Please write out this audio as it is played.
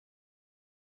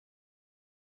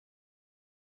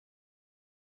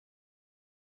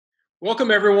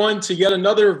Welcome, everyone, to yet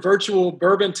another virtual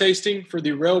bourbon tasting for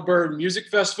the Railbird Music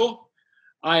Festival.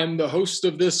 I am the host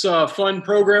of this fun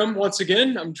program once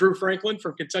again. I'm Drew Franklin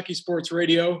from Kentucky Sports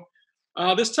Radio.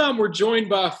 This time we're joined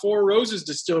by Four Roses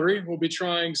Distillery. We'll be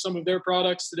trying some of their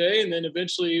products today, and then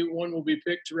eventually one will be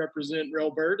picked to represent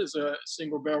Railbird as a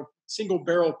single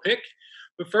barrel pick.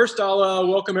 But first, I'll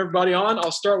welcome everybody on. I'll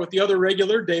start with the other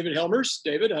regular, David Helmers.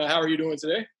 David, how are you doing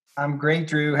today? I'm great,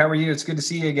 Drew. How are you? It's good to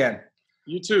see you again.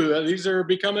 You too. These are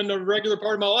becoming a regular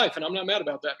part of my life, and I'm not mad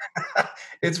about that.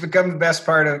 It's become the best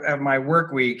part of my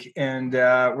work week, and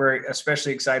we're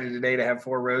especially excited today to have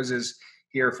Four Roses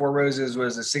here. Four Roses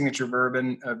was a signature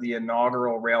bourbon of the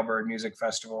inaugural Railbird Music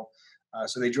Festival.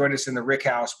 So they joined us in the Rick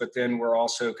House, but then we're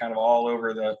also kind of all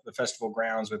over the festival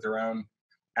grounds with their own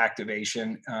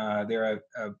activation. They're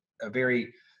a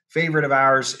very favorite of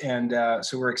ours, and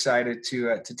so we're excited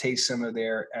to taste some of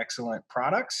their excellent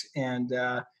products and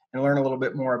learn a little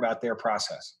bit more about their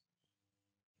process.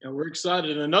 And we're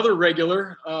excited. And another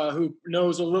regular who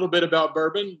knows a little bit about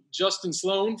bourbon, Justin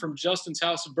Sloan from Justin's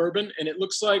House of Bourbon. And it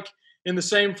looks like in the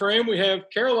same frame, we have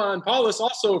Caroline Paulus,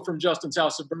 also from Justin's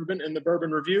House of Bourbon in the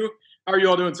Bourbon Review. How are you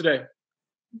all doing today?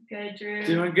 Good, Drew.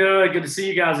 Doing good. Good to see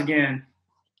you guys again.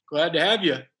 Glad to have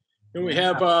you. And we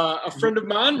have a friend of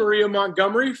mine, Maria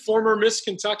Montgomery, former Miss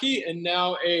Kentucky and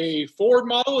now a Ford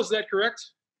model. Is that correct?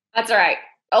 That's all right.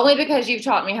 Only because you've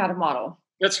taught me how to model.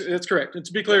 That's correct. And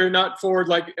to be clear, not Ford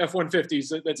like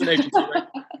F-150s. That's an agency, right?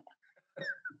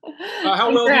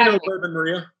 How well do you know bourbon,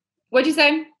 Maria? What'd you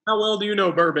say? How well do you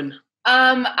know bourbon?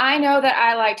 I know that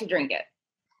I like to drink it.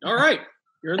 All right.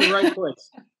 You're in the right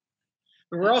place.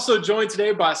 And we're also joined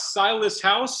today by Silas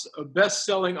House, a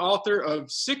best-selling author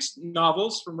of 6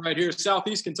 novels from right here,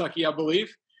 Southeast Kentucky, I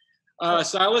believe.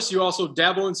 Silas, you also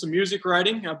dabble in some music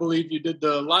writing. I believe you did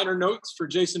the liner notes for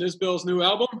Jason Isbell's new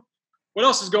album. What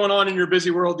else is going on in your busy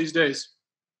world these days?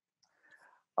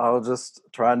 I was just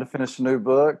trying to finish a new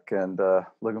book and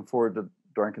looking forward to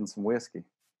drinking some whiskey.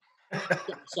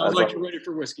 Sounds like you're ready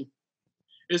for whiskey.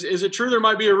 Is it true there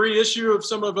might be a reissue of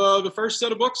some of the first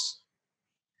set of books?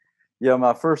 Yeah,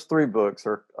 my first 3 books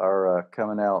are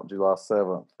coming out July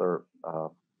 7th. They're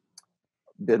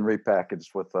been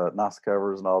repackaged with nice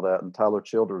covers and all that. And Tyler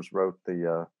Childers wrote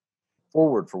the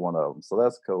foreword for one of them. So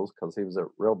that's cool because he was at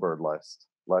Railbird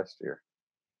last year.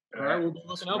 All right, we'll be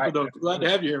looking out for those. Glad to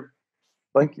have you here.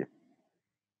 Thank you.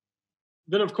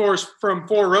 Then, of course, from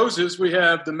Four Roses, we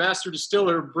have the master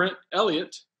distiller, Brent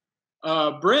Elliot.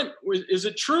 Brent, is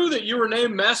it true that you were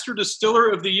named Master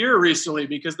Distiller of the Year recently?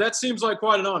 Because that seems like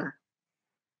quite an honor.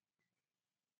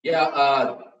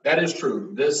 Yeah, that is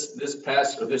true.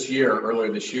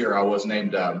 Earlier this year, I was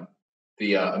named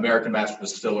the American Master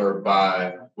Distiller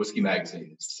by Whiskey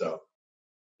Magazine. So,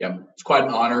 yeah, it's quite an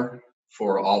honor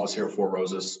for all of us here at Four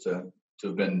Roses to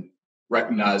have been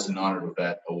recognized and honored with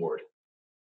that award.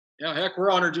 Yeah, heck,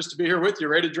 we're honored just to be here with you,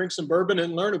 ready to drink some bourbon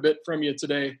and learn a bit from you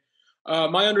today.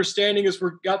 My understanding is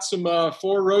we've got some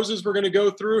Four Roses we're going to go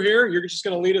through here. You're just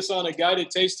going to lead us on a guided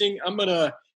tasting. I'm going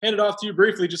to hand it off to you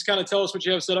briefly. Just kind of tell us what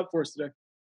you have set up for us today.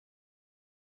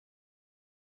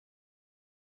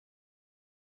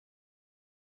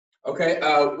 Okay,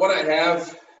 what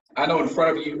I know in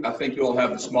front of you, I think you'll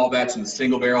have the small batch and the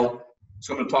single barrel.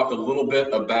 So I'm going to talk a little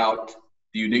bit about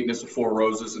the uniqueness of Four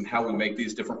Roses and how we make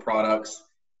these different products.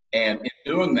 And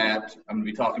in doing that, I'm going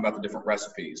to be talking about the different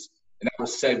recipes. And that will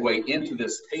segue into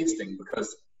this tasting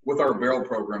because with our barrel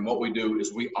program, what we do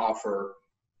is we offer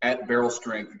at barrel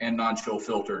strength and non-chill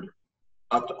filtered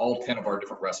up to all 10 of our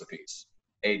different recipes,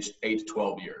 aged 8 to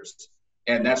 12 years.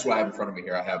 And that's what I have in front of me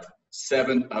here. I have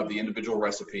 7 of the individual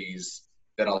recipes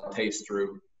that I'll taste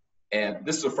through. And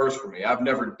this is a first for me. I've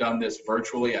never done this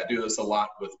virtually. I do this a lot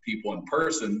with people in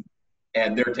person,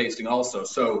 and they're tasting also.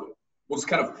 So we'll just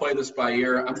kind of play this by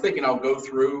ear. I'm thinking I'll go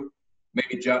through,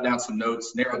 maybe jot down some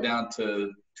notes, narrow down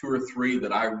to 2 or 3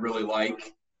 that I really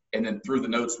like. And then through the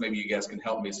notes, maybe you guys can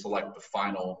help me select the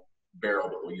final barrel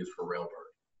that we'll use for Railbird.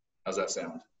 How's that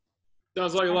sound?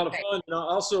 Sounds like a lot of fun. And I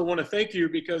also want to thank you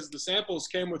because the samples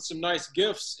came with some nice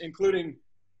gifts, including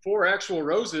 4 actual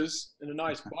roses in a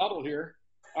nice bottle here.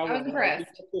 I was impressed.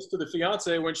 Give this to the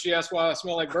fiance when she asked why I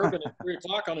smell like bourbon at 3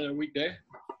 o'clock on a weekday.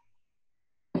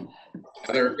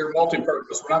 They're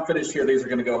multi-purpose. When I'm finished here, these are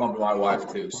going to go home to my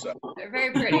wife too. So they're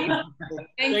very pretty.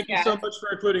 Thank you so much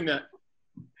for including that.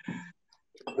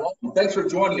 Well, thanks for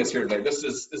joining us here today. This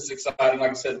is exciting.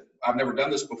 Like I said, I've never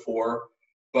done this before,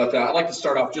 but I'd like to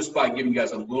start off just by giving you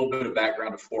guys a little bit of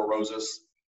background of Four Roses.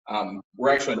 We're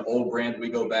actually an old brand. We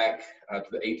go back to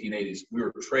the 1880s. We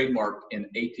were trademarked in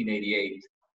 1888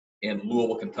 in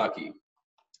Louisville, Kentucky.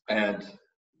 And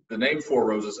the name Four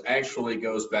Roses actually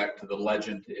goes back to the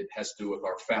legend. It has to do with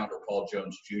our founder, Paul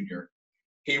Jones Jr.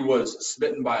 He was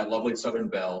smitten by a lovely Southern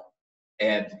belle,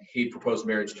 and he proposed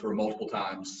marriage to her multiple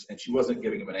times, and she wasn't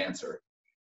giving him an answer.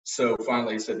 So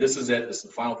finally, he said, "This is it. This is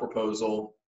the final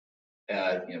proposal.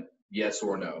 Yes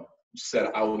or no." She said,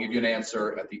 "I will give you an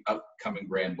answer at the upcoming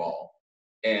grand ball."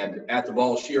 And at the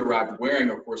ball, she arrived wearing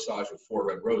a corsage with 4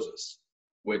 red roses,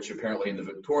 which apparently in the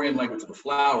Victorian language of the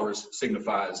flowers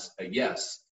signifies a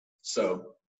yes.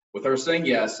 So with her saying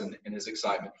yes and his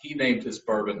excitement, he named his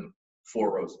bourbon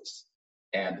Four Roses.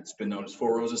 And it's been known as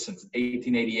Four Roses since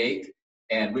 1888.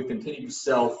 And we've continued to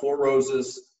sell Four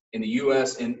Roses in the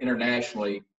U.S. and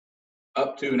internationally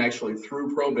up to and actually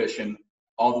through Prohibition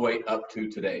all the way up to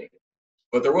today.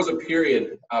 But there was a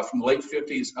period from the late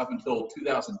 50s up until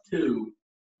 2002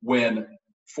 when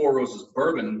Four Roses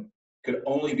bourbon could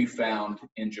only be found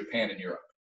in Japan and Europe.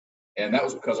 And that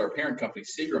was because our parent company,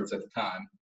 Seagram's at the time,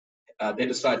 they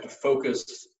decided to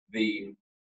focus the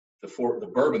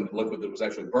bourbon, the liquid that was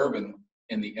actually bourbon,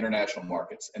 in the international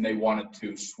markets. And they wanted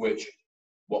to switch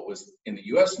what was in the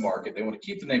U.S. market. They want to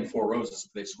keep the name Four Roses,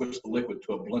 but they switched the liquid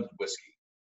to a blended whiskey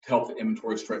to help the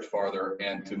inventory stretch farther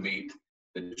and to meet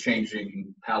the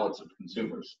changing palates of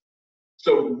consumers.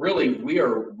 So really, we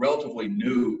are relatively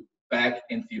new back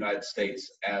into the United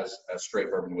States as a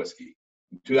straight bourbon whiskey.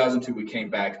 In 2002, we came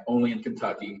back only in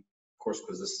Kentucky, of course,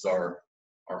 because this is our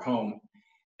home.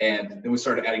 And then we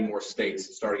started adding more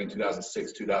states starting in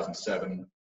 2006, 2007.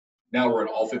 Now we're in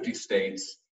all 50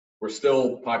 states. We're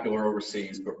still popular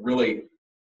overseas, but really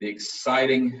the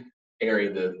exciting area,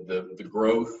 the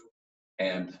growth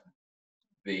and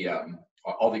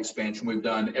all the expansion we've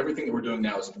done, everything that we're doing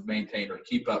now is to maintain or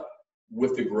keep up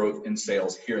with the growth in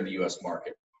sales here in the U.S.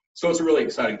 market. So it's a really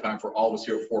exciting time for all of us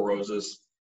here at Four Roses.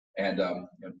 And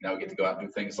now we get to go out and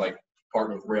do things like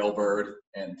partner with Railbird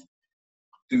and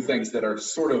do things that are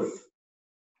sort of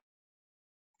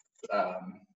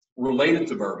related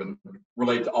to bourbon,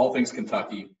 related to all things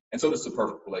Kentucky. And so this is a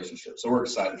perfect relationship. So we're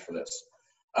excited for this.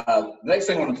 The next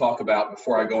thing I want to talk about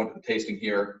before I go into the tasting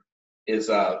here is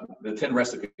the 10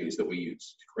 recipes that we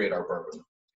use to create our bourbon.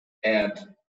 And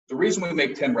the reason we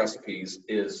make 10 recipes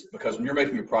is because when you're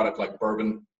making a product like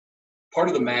bourbon, part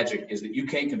of the magic is that you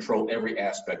can't control every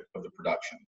aspect of the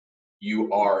production.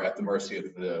 You are at the mercy of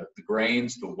the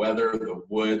grains, the weather, the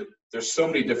wood. There's so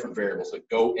many different variables that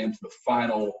go into the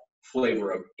final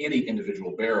flavor of any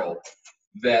individual barrel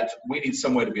that we need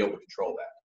some way to be able to control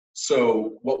that.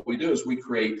 So what we do is we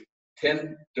create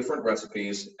 10 different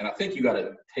recipes, and I think you got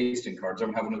a tasting card. Does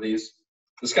everyone have one of these?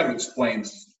 This kind of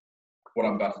explains what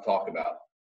I'm about to talk about.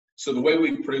 So the way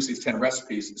we produce these 10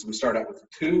 recipes is we start out with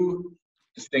 2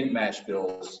 distinct mash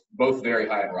bills, both very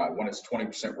high in rye. One is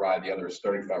 20% rye, the other is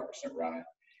 35% rye.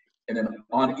 And then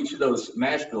on each of those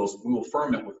mash bills, we will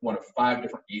ferment with one of 5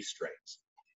 different yeast strains.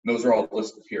 And those are all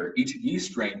listed here. Each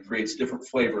yeast strain creates different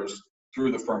flavors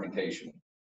through the fermentation.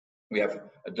 We have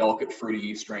a delicate fruity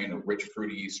yeast strain, a rich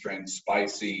fruity yeast strain,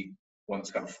 spicy, one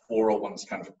that's kind of floral, one that's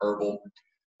kind of herbal.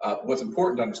 What's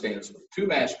important to understand is with 2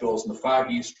 mash bills and the 5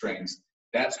 yeast strains,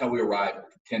 that's how we arrive at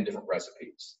 10 different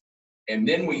recipes. And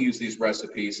then we use these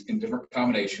recipes in different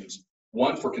combinations,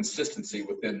 one for consistency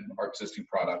within our existing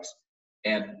products,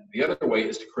 and the other way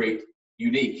is to create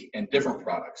unique and different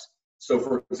products. So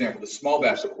for example, the small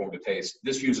batch that we're going to taste,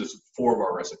 this uses 4 of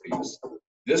our recipes.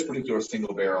 This particular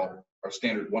single barrel, our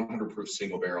standard 100 proof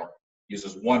single barrel,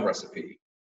 uses 1 recipe.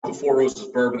 The Four Roses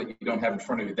bourbon that you don't have in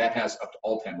front of you, that has up to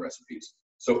all 10 recipes.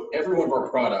 So every one of our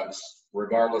products,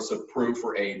 regardless of proof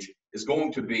or age, is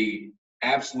going to be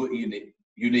absolutely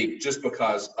unique just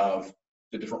because of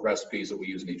the different recipes that we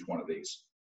use in each one of these.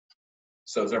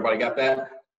 So has everybody got that?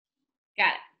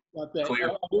 Got it. Got that. Clear.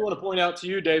 I do want to point out to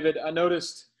you, David, I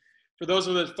noticed for those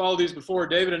of us that followed these before,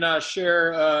 David and I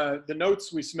share the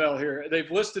notes we smell here. They've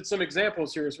listed some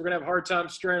examples here, so we're going to have a hard time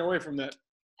straying away from that.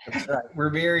 That's right.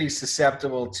 We're very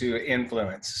susceptible to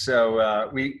influence. So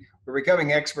we're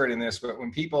becoming expert in this, but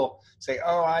when people say,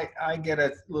 oh, I get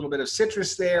a little bit of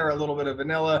citrus there, a little bit of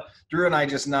vanilla, Drew and I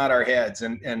just nod our heads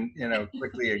and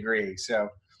quickly agree. So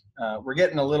we're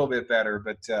getting a little bit better,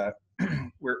 but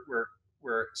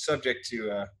we're subject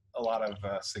to a lot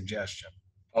of suggestion.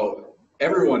 Oh,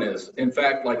 everyone is. In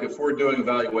fact, like if we're doing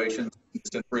evaluations in the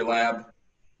Sensory Lab,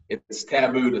 it's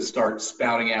taboo to start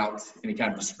spouting out any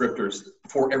kind of descriptors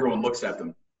before everyone looks at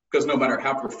them. Because no matter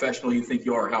how professional you think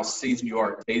you are, how seasoned you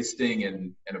are at tasting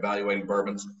and evaluating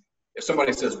bourbons, if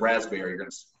somebody says raspberry, you're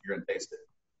gonna taste it,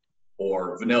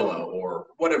 or vanilla, or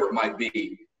whatever it might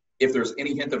be. If there's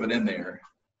any hint of it in there,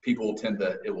 people will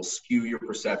it will skew your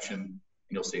perception, and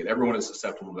you'll see it. Everyone is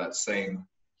susceptible to that same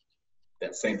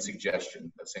that same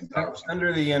suggestion, that same power.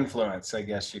 Under the influence, I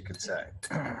guess you could say.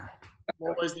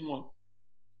 More ways than one.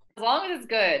 As long as it's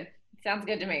good. Sounds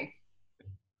good to me.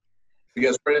 You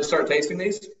guys ready to start tasting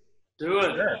these? Do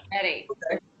it. Sure. Ready.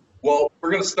 Okay. Well,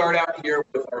 we're going to start out here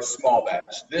with our small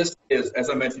batch. This is, as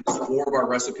I mentioned, 4 of our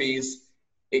recipes.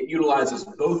 It utilizes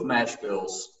both mash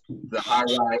bills, the high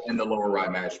rye and the lower rye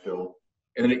mash bill.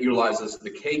 And then it utilizes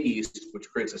the K yeast, which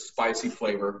creates a spicy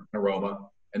flavor and aroma,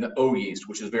 and the O yeast,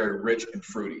 which is very rich and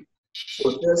fruity. So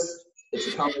with this, it's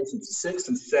a combination of 6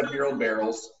 and 7-year-old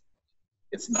barrels.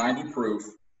 It's 90 proof.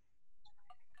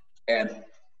 And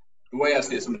the way I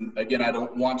see this, and again, I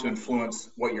don't want to influence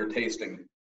what you're tasting,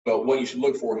 but what you should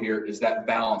look for here is that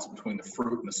balance between the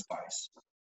fruit and the spice.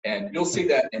 And you'll see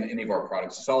that in any of our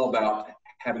products. It's all about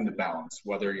having the balance,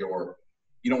 whether you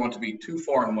don't want to be too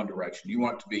far in one direction. You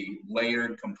want it to be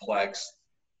layered, complex,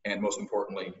 and most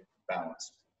importantly,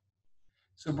 balanced.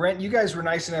 So Brent, you guys were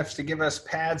nice enough to give us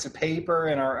pads of paper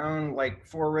and our own like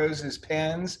Four Roses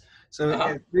pens. So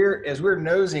as we're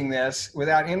nosing this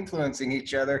without influencing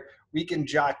each other, we can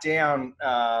jot down,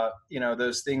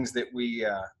 those things that we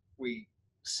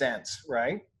sense,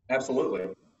 right? Absolutely.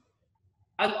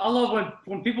 I love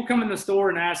when people come in the store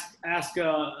and ask,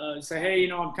 say, hey,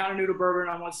 I'm kind of new to bourbon.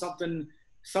 I want something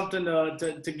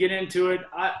to get into it.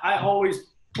 I always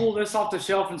pull this off the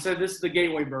shelf and say, this is the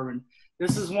gateway bourbon.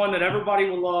 This is one that everybody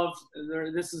will love.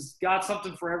 This has got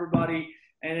something for everybody,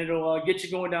 and it'll get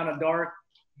you going down a dark,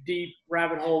 deep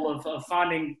rabbit hole of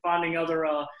finding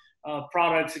other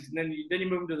products. And then you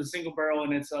move into the single barrel,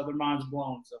 and it's their mind's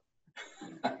blown. So.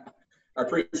 I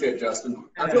appreciate it, Justin.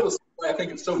 I feel the same way. I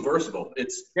think it's so versatile.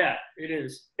 It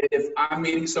is. If I'm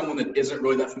meeting someone that isn't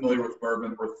really that familiar with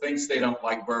bourbon, or thinks they don't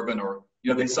like bourbon, or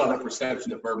they saw that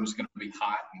perception that bourbon is going to be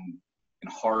hot and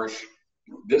harsh,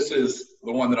 this is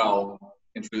the one that I'll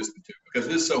introduce them to, because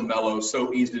it is so mellow,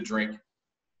 so easy to drink.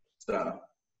 It's a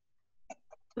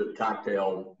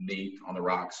cocktail, neat on the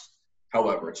rocks.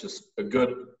 However, it's just a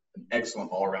good, an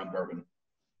excellent all-around bourbon.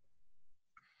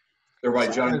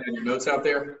 Everybody jotting down your notes out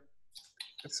there?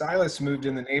 Silas moved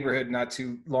in the neighborhood not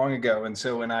too long ago, and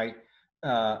so when I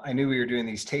knew we were doing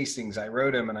these tastings, I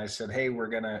wrote him and I said, "Hey, we're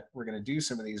gonna do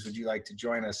some of these. Would you like to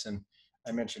join us?" And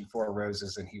I mentioned Four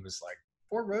Roses, and he was like,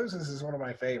 "Four Roses is one of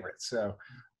my favorites." So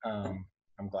I'm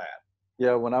glad.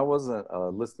 Yeah, when I wasn't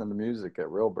listening to music at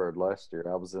Railbird last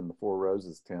year, I was in the Four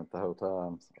Roses tent the whole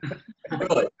time. So.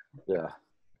 Really? Yeah.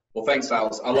 Well, thanks,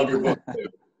 Silas. I love your book too.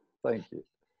 Thank you.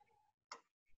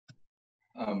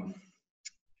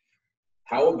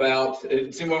 How about,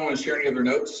 does anyone want to share any other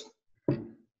notes?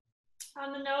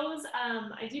 On the nose,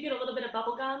 I do get a little bit of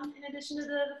bubble gum in addition to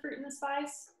the fruit and the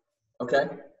spice. Okay.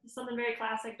 Something very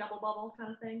classic, double bubble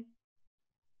kind of thing.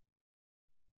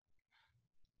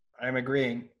 I'm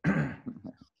agreeing. I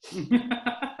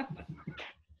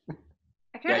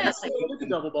kind of Look at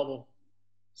double bubble.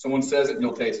 Someone says it and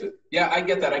you'll taste it. Yeah, I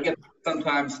get that. I get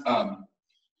sometimes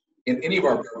in any of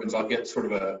our bourbons, I'll get sort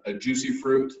of a juicy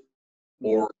fruit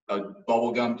or a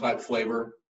bubblegum type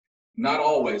flavor. Not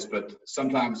always, but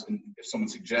sometimes if someone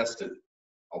suggests it,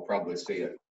 I'll probably see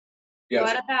it. Yeah.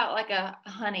 What about like a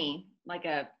honey, like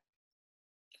a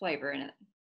flavor in it?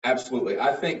 Absolutely.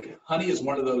 I think honey is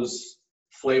one of those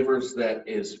flavors that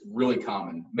is really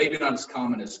common. Maybe not as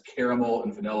common as caramel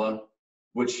and vanilla,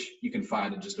 which you can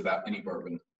find in just about any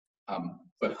bourbon.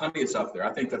 But honey is up there.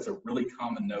 I think that's a really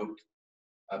common note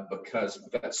because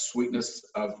that sweetness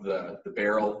of the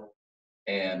barrel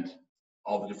and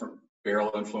all the different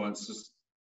barrel influences,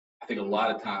 I think a lot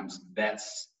of times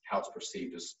that's how it's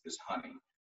perceived as honey.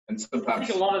 And sometimes I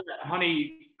think a lot of that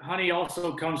honey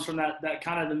also comes from that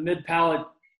kind of the mid palate,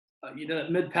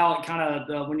 mid palate kind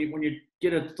of when you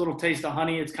get a little taste of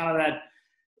honey, it's kind of that.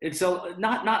 It's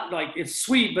not like it's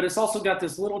sweet, but it's also got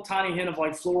this little tiny hint of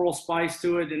like floral spice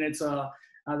to it, and it's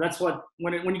that's what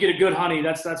when you get a good honey,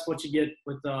 that's what you get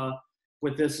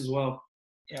with this as well.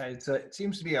 Yeah, it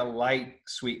seems to be a light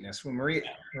sweetness. When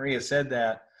Maria said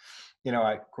that,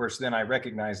 of course, then I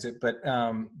recognized it. But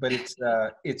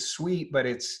it's sweet, but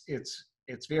it's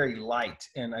very light,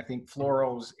 and I think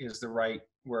florals is the right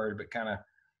word, but kind of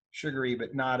sugary,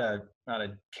 but not a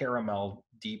caramel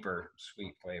deeper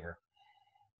sweet flavor.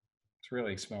 It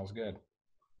really smells good.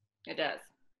 It does.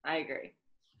 I agree.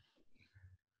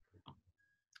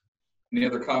 Any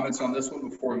other comments on this one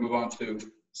before we move on to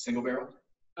single barrel?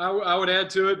 I would add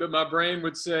to it, but my brain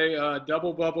would say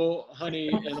double bubble, honey,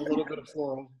 and a little bit of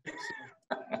floral.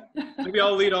 So maybe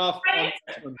I'll lead off on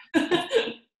this one.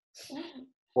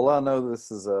 Well, I know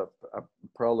this is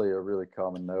probably a really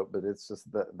common note, but it's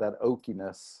just that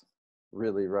oakiness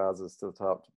really rises to the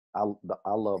top. I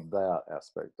love that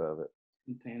aspect of it.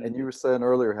 And you were saying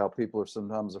earlier how people are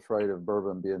sometimes afraid of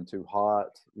bourbon being too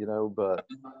hot, you know, but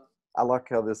I like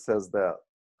how this has that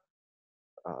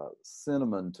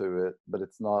cinnamon to it, but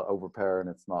it's not overpowering,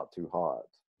 it's not too hot,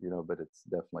 you know, but it's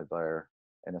definitely there.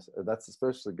 And that's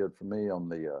especially good for me on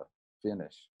the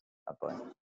finish, I think.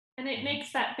 And it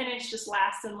makes that finish just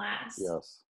last and last.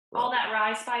 Yes. All that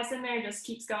rye spice in there just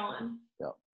keeps going.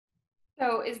 Yeah.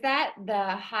 So is that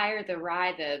the higher the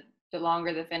rye, the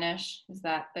longer the finish? Is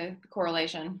that the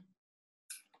correlation?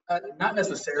 Not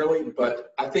necessarily,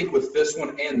 but I think with this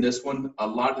one and this one, a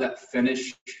lot of that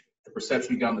finish, the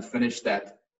perception you got on the finish,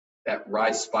 that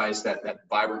rye spice, that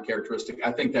vibrant characteristic,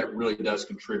 I think that really does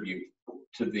contribute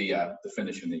to the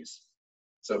finish in these.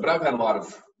 So, but I've had a lot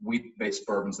of wheat-based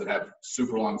bourbons that have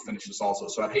super long finishes also.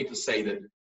 So I'd hate to say that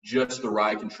just the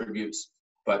rye contributes,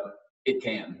 but it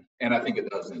can, and I think it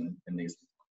does in these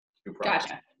two products.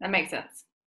 Gotcha. That makes sense.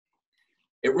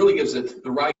 It really gives it,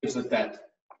 the rye gives it that,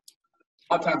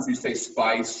 a lot of times you say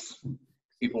spice,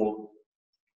 people,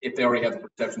 if they already have the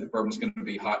perception that bourbon's going to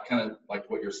be hot, kind of like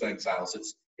what you're saying, Silas,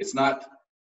 it's not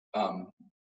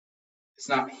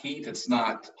heat, it's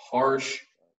not harsh,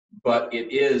 but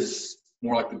it is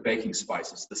more like the baking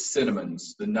spices, the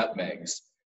cinnamons, the nutmegs,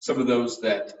 some of those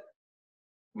that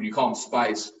when you call them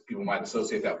spice, people might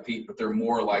associate that with heat, but they're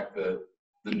more like the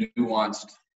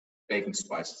nuanced baking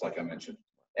spices, like I mentioned.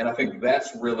 And I think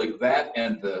that's really that,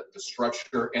 and the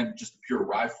structure and just the pure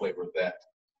rye flavor that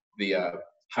the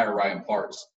higher rye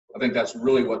imparts. I think that's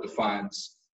really what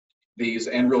defines these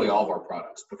and really all of our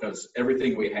products, because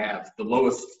everything we have, the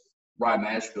lowest rye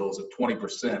mash bill is at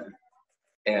 20%,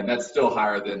 and that's still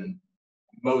higher than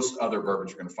most other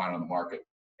bourbons you're going to find on the market.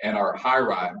 And our high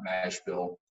rye mash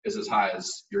bill is as high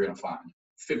as you're going to find.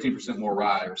 15% more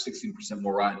rye or 16%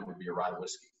 more rye than would be a rye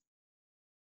whiskey.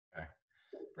 Okay.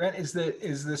 Brent, is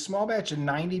the small batch a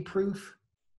 90 proof?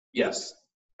 Yes.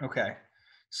 Okay.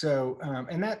 So,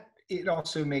 and that, it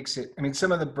also makes it, I mean,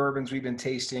 some of the bourbons we've been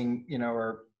tasting, you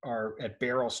know, are at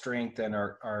barrel strength and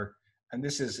and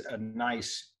this is a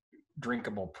nice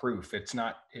drinkable proof. It's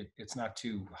not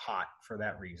too hot for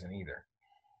that reason either.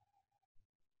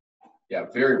 Yeah,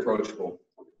 very approachable.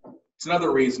 It's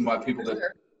another reason why people that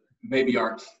maybe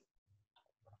aren't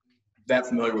that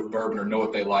familiar with bourbon or know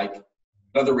what they like,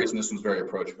 another reason this one's very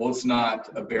approachable. It's not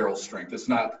a barrel strength. It's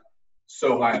not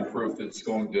so high in proof that it's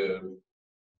going to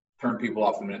turn people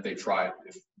off the minute they try it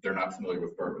if they're not familiar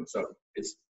with bourbon. So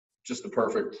it's just the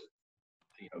perfect,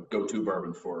 go-to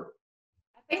bourbon for.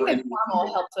 I think the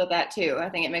caramel helps with that too. I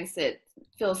think it makes it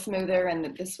feel smoother,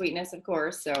 and the sweetness, of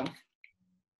course. So I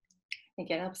think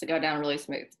it helps it go down really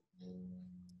smooth.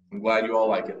 I'm glad you all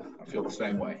like it. I feel the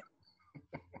same way.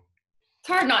 It's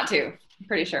hard not to, I'm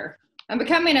pretty sure. I'm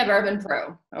becoming a bourbon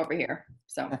pro over here.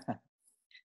 So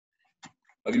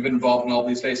have you been involved in all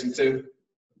these tastings too?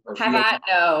 Have I?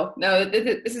 No,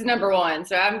 this is number one.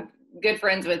 So I'm good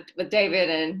friends with David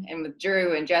and with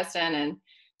Drew and Justin. And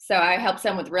so I helped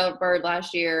some with Railbird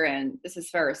last year, and this is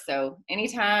first. So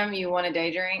anytime you want a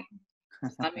day drink,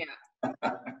 sign me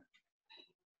up.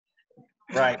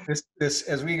 Right. This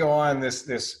as we go on,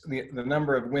 the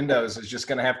number of windows is just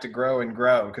going to have to grow and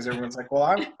grow, because everyone's like, well,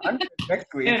 I'm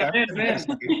next week. I'm next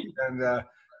week. And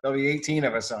there'll be 18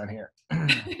 of us on here.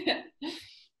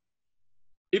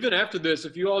 Even after this,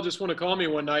 if you all just want to call me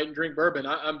one night and drink bourbon,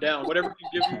 I'm down. Whatever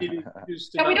you give me to use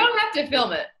tonight. No, we don't have to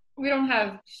film it. We don't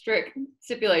have strict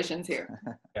stipulations here.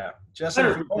 Yeah. Justin,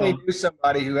 if we only knew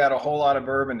somebody who had a whole lot of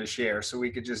bourbon to share, so we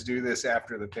could just do this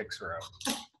after the picks were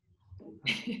out.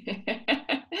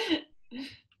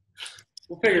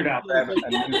 We'll figure it out. I think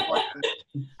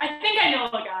I know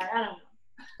a guy. I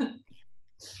don't know.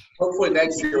 Hopefully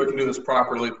next year we can do this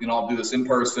properly. We can all do this in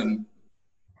person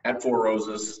at Four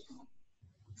Roses.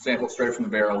 Sample straight from the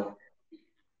barrel.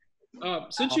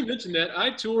 Since you mentioned that, I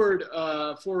toured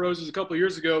Four Roses a couple of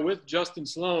years ago with Justin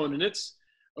Sloan, and it's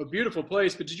a beautiful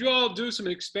place. But did you all do some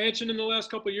expansion in the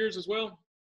last couple of years as well?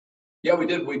 Yeah, we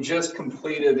did. We just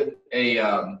completed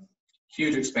a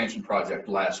huge expansion project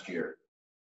last year.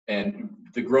 And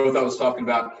the growth I was talking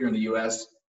about here in the U.S.,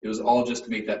 it was all just to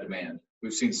meet that demand.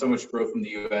 We've seen so much growth in the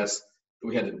U.S. that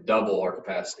we had to double our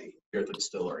capacity here at the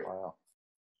distillery. Wow.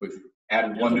 We've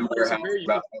added one new warehouse,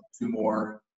 about 2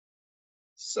 more.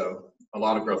 So a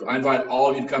lot of growth. I invite all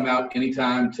of you to come out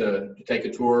anytime to take a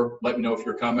tour. Let me know if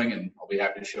you're coming, and I'll be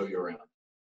happy to show you around.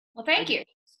 Well, thank you.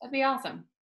 That'd be awesome.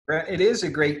 It is a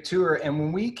great tour. And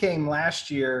when we came last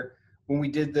year, when we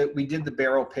did the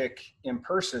barrel pick in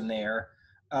person there,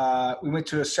 we went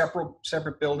to a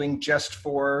separate building just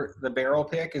for the barrel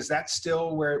pick. Is that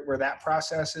still where that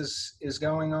process is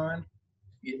going on?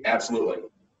 Yeah, absolutely.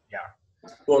 Yeah.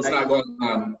 Well, it's not going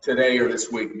on today or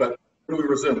this week, but when we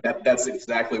resume, that's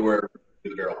exactly where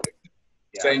the barrel pick.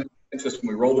 Yeah. Same, it's just when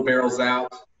we roll the barrels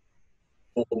out,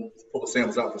 pull the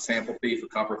samples out for sample thief, a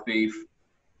copper thief,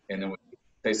 and then we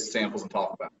taste the samples and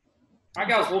talk about it. All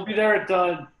right, guys, we'll be there at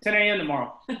 10 a.m.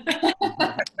 tomorrow.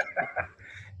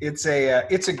 It's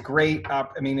a great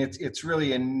it's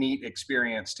really a neat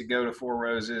experience to go to Four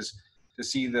Roses, to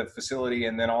see the facility,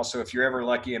 and then also if you're ever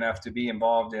lucky enough to be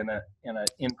involved in an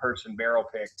in-person barrel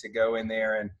pick, to go in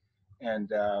there and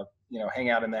hang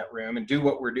out in that room and do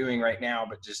what we're doing right now,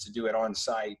 but just to do it on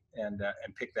site and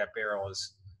pick that barrel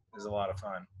is a lot of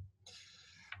fun.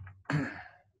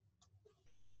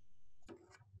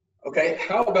 Okay,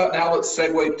 how about now let's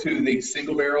segue to the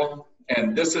single barrel,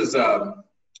 and this is a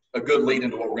good lead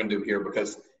into what we're going to do here,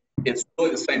 because it's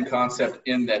really the same concept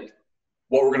in that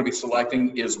what we're going to be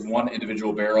selecting is one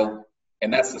individual barrel,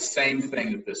 and that's the same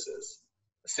thing that this is.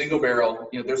 A single barrel,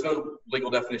 there's no legal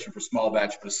definition for small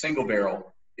batch, but a single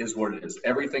barrel is what it is.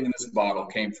 Everything in this bottle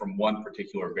came from one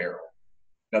particular barrel.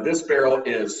 Now, this barrel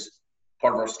is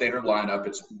part of our standard lineup.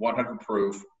 It's 100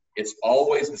 proof. It's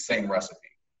always the same recipe.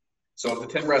 So of the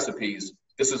 10 recipes,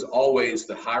 this is always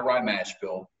the high rye mash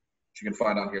bill, which you can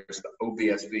find on here. It's the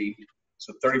OVSV.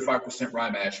 So 35% rye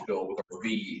mash bill with our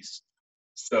V yeast.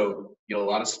 So you get a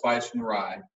lot of spice from the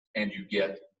rye, and you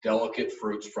get delicate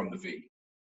fruits from the V.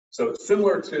 So it's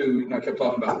similar to, I kept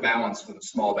talking about balance with a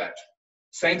small batch.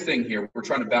 Same thing here. We're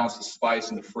trying to balance the spice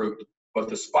and the fruit, but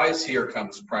the spice here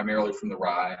comes primarily from the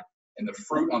rye, and the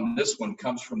fruit on this one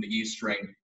comes from the yeast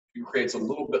strain. It creates a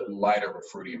little bit lighter of a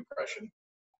fruity impression.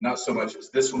 Not so much as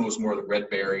this one was more the red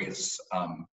berries,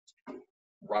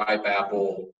 ripe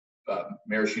apple,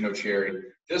 maraschino cherry.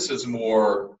 This is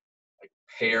more like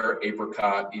pear,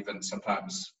 apricot, even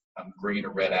sometimes green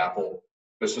or red apple.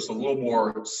 But it's just a little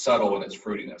more subtle in its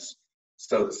fruitiness.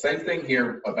 So the same thing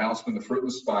here, a balance between the fruit and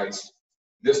the spice.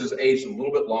 This is aged a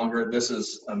little bit longer. This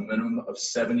is a minimum of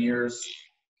 7 years,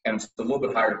 and it's a little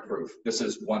bit higher in proof. This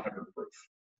is 100 proof.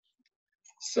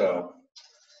 So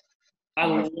I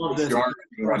love this. Go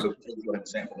ahead and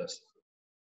sample this.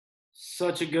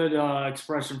 Such a good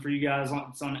expression for you guys.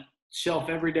 It's on the shelf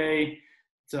every day.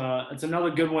 It's another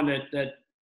good one that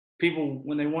people,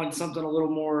 when they want something a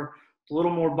little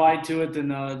more bite to it than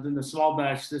the small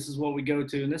batch, this is what we go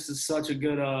to. And this is such a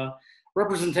good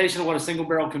representation of what a single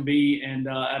barrel can be, and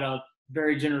at a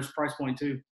very generous price point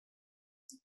too.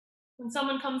 When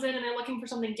someone comes in and they're looking for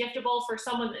something giftable for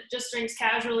someone that just drinks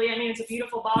casually, I mean, it's a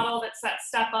beautiful bottle. That's that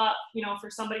step up,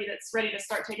 for somebody that's ready to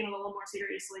start taking it a little more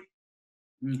seriously.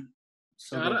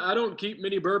 So I don't keep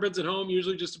many bourbons at home,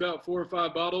 usually just about 4 or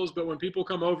 5 bottles. But when people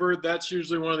come over, that's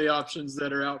usually one of the options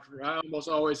that are out for. I almost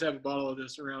always have a bottle of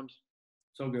this around.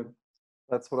 So good.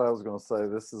 That's what I was going to say.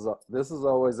 This is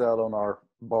always out on our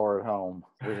bar at home.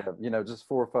 We have, just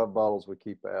 4 or 5 bottles we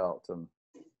keep out, and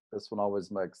this one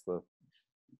always makes the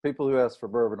people who ask for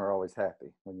bourbon are always happy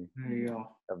when you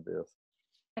have this.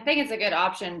 I think it's a good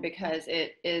option because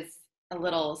it is a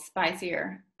little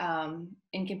spicier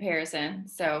in comparison.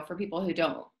 So for people who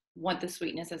don't want the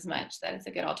sweetness as much, that is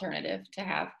a good alternative to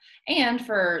have. And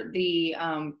for the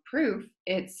proof,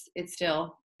 it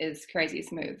still is crazy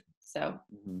smooth. So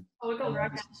it's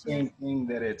the same thing,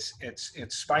 that it's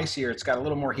spicier. It's got a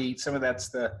little more heat. Some of that's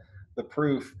the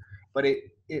proof, but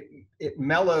it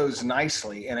mellows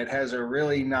nicely, and it has a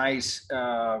really nice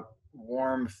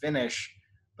warm finish.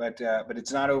 But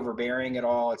it's not overbearing at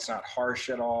all. It's not harsh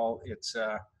at all. It's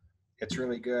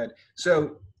really good.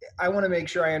 So I want to make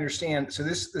sure I understand. So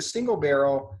the single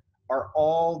barrel are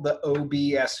all the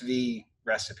OBSV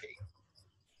recipe.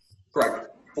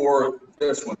 Correct. For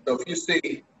this one. So if you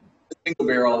see the single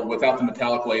barrel without the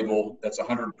metallic label, that's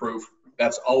 100 proof,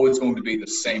 that's always going to be the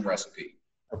same recipe.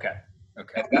 Okay.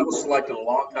 And that was selected a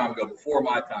long time ago, before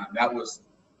my time. That was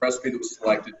the recipe that was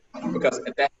selected because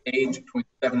at that age, between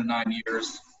 7 and 9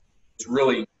 years, it's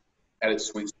really at its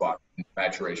sweet spot in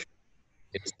maturation.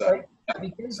 It's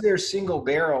because they're single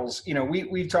barrels.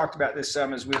 We've talked about this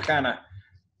some as we're kind of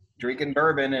drinking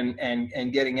bourbon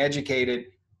and getting educated.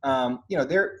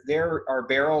 There are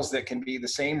barrels that can be the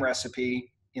same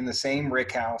recipe in the same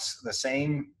rick house, the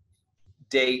same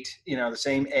date, the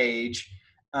same age.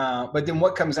 But then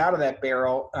what comes out of that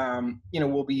barrel,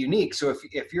 will be unique. So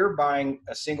if you're buying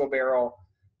a single barrel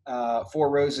Four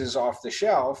Roses off the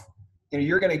shelf,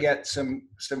 you're going to get some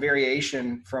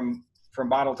variation from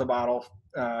bottle to bottle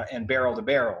and barrel to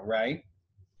barrel, right?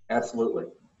 Absolutely.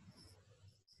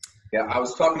 Yeah, I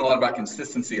was talking a lot about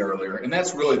consistency earlier, and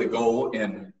that's really the goal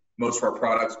in most of our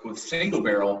products. With single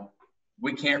barrel,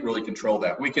 we can't really control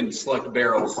that. We can select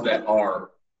barrels that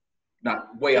are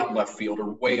not way out in left field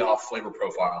or way off flavor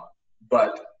profile,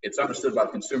 but it's understood by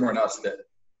the consumer and us that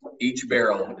each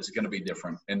barrel is going to be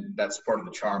different, and that's part of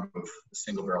the charm of the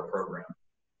single barrel program.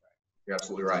 You're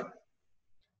absolutely right.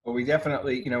 Well, we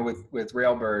definitely, with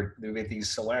Railbird, with these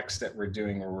selects that we're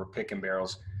doing where we're picking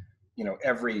barrels,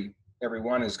 every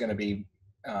one is going to be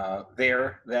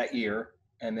there that year,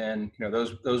 and then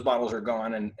those bottles are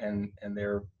gone, and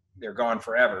they're gone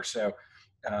forever. So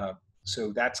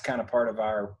that's kind of part of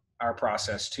our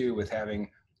process too, with having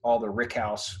all the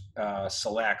Rickhouse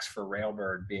selects for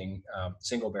Railbird being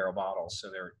single barrel bottles. So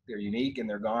they're unique and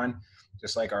they're gone,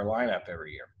 just like our lineup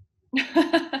every year.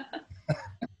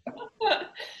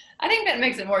 I think that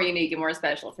makes it more unique and more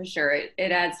special for sure.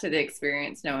 It adds to the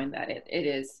experience knowing that it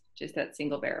is just that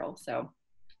single barrel. So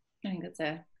I think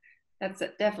that's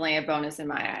definitely a bonus in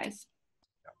my eyes.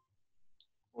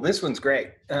 Well, this one's great.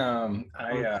 I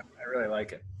really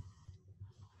like it.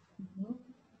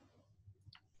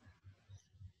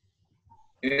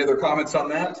 Any other comments on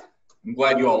that? I'm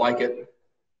glad you all like it.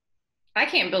 I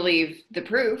can't believe the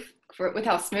proof with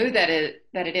how smooth that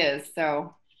it is.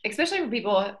 So especially for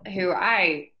people who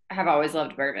I have always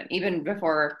loved bourbon, even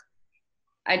before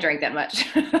I drank that much.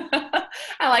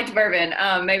 I liked bourbon.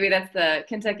 Maybe that's the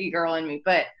Kentucky girl in me,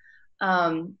 but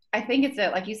I think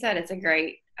like you said, it's a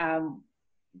great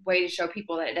way to show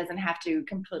people that it doesn't have to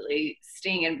completely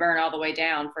sting and burn all the way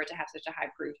down for it to have such a high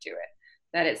proof to it,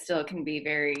 that it still can be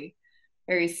very,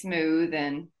 very smooth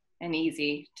and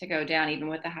easy to go down even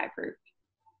with the high proof.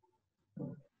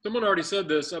 Someone already said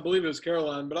this, I believe it was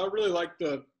Caroline, but I really like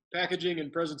the packaging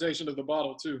and presentation of the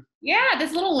bottle too. Yeah,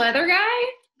 this little leather guy,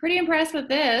 pretty impressed with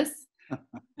this.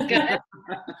 Good.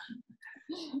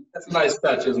 That's a nice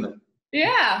touch, isn't it?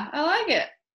 Yeah, I like it.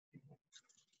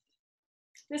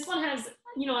 This one has,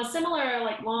 a similar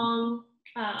like long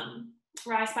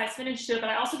rye spice finish to it, but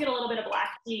I also get a little bit of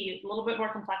black tea, a little bit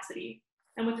more complexity.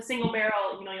 And with the single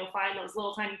barrel, you'll find those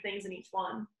little tiny things in each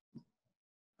one.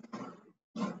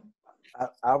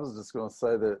 I was just going to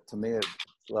say that to me,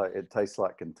 it tastes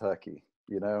like Kentucky,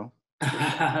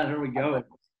 There we go.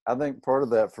 I think part of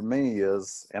that for me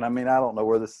is, and I mean, I don't know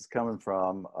where this is coming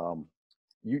from.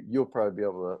 You'll probably be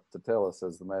able to tell us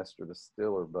as the master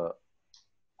distiller, but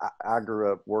I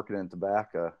grew up working in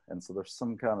tobacco. And so there's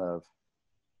some kind of,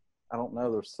 I don't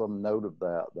know, there's some note of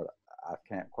that I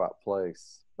can't quite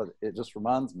place, but it just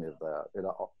reminds me of that.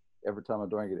 Every time I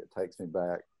drink it, it takes me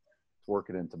back to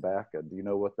working in tobacco. Do you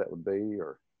know what that would be?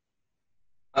 Or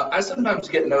I sometimes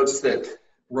get notes that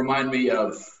remind me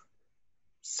of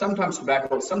sometimes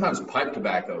tobacco, sometimes pipe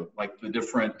tobacco, like the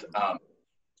different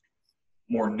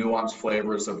more nuanced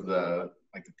flavors of the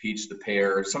peach, the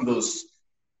pear, some of those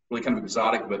really kind of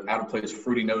exotic but out of place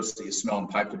fruity notes that you smell in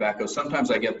pipe tobacco.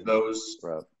 Sometimes I get those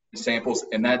samples,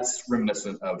 and that's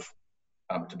reminiscent of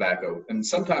tobacco. And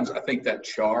sometimes I think that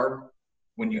char,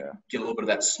 when you get a little bit of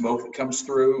that smoke that comes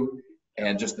through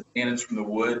and just the tannins from the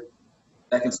wood,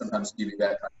 that can sometimes give you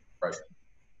that kind of impression.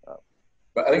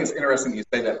 But I think it's interesting that you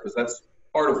say that, because that's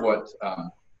part of what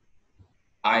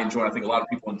I enjoy, and I think a lot of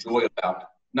people enjoy about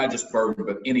not just bourbon,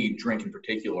 but any drink in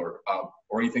particular,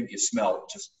 or anything that you smell,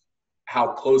 just how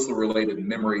closely related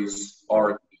memories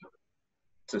are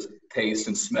to taste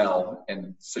and smell.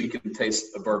 And so you can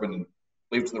taste a bourbon and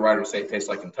leave it to the writer to say it tastes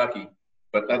like Kentucky,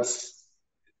 but that's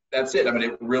it. I mean,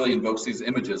 it really invokes these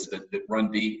images that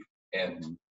run deep,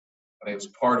 and I think it's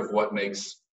part of what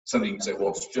makes something you can say, well,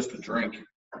 it's just a drink.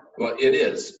 Well, it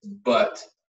is, but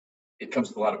it comes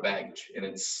with a lot of baggage, and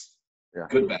it's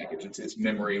good baggage. It's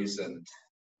memories and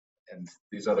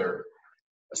these other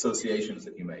associations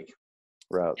that you make.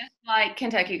 Right. Just like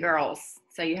Kentucky girls.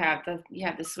 So you have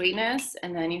the sweetness,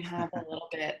 and then you have a little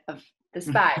bit of the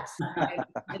spice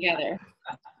together.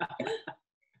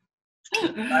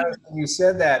 When you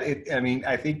said that,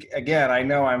 I think, again, I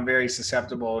know I'm very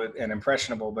susceptible and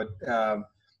impressionable, but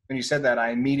when you said that,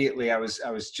 I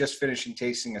was just finishing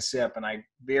tasting a sip, and I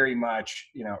very much,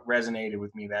 resonated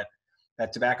with me that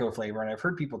tobacco flavor. And I've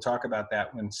heard people talk about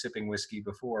that when sipping whiskey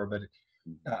before, but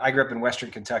I grew up in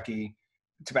Western Kentucky,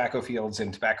 tobacco fields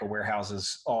and tobacco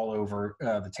warehouses all over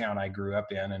the town I grew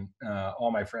up in. And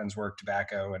all my friends worked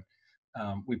tobacco,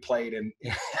 and we played in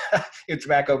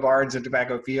tobacco barns and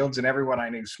tobacco fields, and everyone I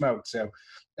knew smoked. So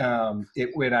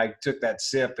when I took that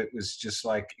sip, it was just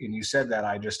like, and you said that,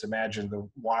 I just imagined the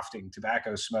wafting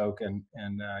tobacco smoke, and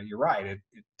you're right. It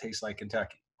tastes like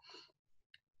Kentucky.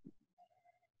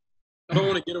 I don't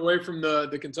want to get away from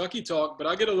the Kentucky talk, but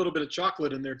I get a little bit of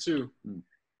chocolate in there too.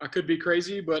 I could be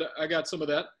crazy, but I got some of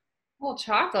that. Well,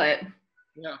 chocolate.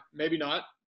 Yeah, maybe not.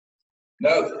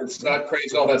 No, it's not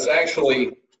crazy. All that's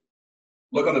actually,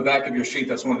 look on the back of your sheet.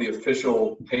 That's one of the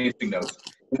official tasting notes.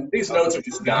 These notes are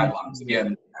just guidelines.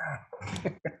 Again,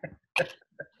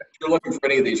 you're looking for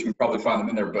any of these, you can probably find them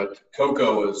in there, but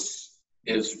cocoa is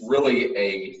really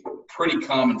a pretty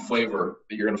common flavor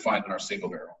that you're going to find in our single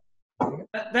barrel.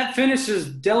 That finish is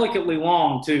delicately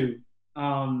long too.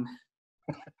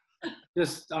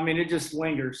 It just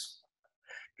lingers.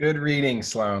 Good reading,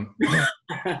 Sloan. Yeah.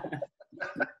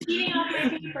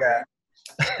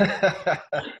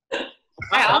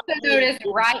 I also noticed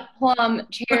ripe plum,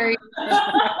 cherry, and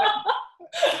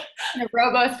a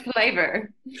robust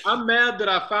flavor. I'm mad that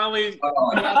I finally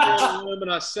got there on a limb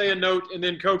and I say a note and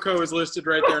then cocoa is listed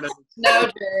right there.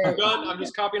 No, I'm done. I'm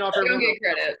just copying off don't everyone. get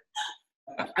credit.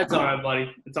 That's all right,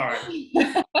 buddy. It's all right. You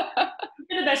did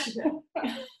the best you could.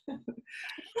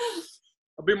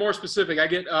 I'll be more specific. I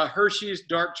get Hershey's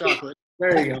dark chocolate.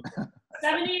 There you go.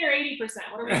 70 or 80%?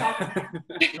 What are we talking about?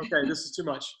 Okay, this is too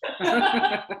much.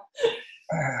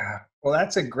 Well,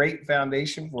 that's a great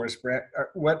foundation for us, Brent.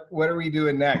 What are we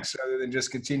doing next other than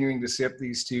just continuing to sip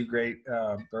these two great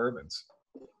bourbons?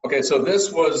 Okay, so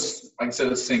this was, like I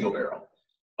said, a single barrel.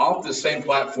 Off the same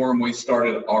platform, we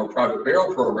started our private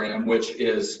barrel program, which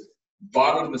is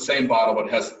bottled in the same bottle, but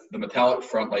has the metallic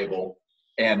front label,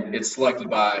 and it's selected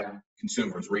by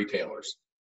consumers, retailers.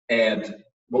 And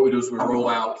what we do is we roll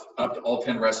out up to all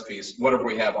 10 recipes, whatever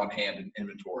we have on hand in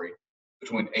inventory,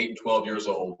 between 8 and 12 years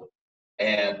old.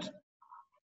 And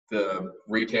the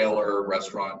retailer,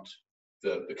 restaurant,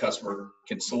 the customer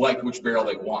can select which barrel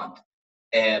they want.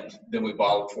 And then we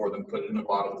bottle it for them, put it in a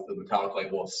bottle with the metallic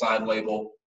label, a side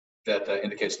label that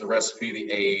indicates the recipe,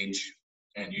 the age,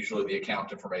 and usually the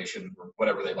account information or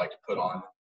whatever they like to put on.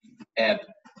 And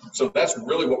so that's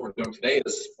really what we're doing today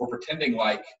is we're pretending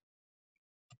like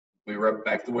we were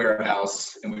back to the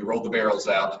warehouse and we rolled the barrels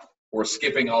out. We're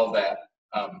skipping all that.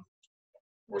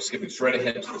 We're skipping straight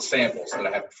ahead to the samples that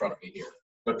I have in front of me here.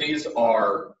 But these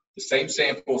are the same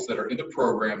samples that are in the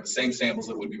program, the same samples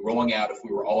that would be rolling out if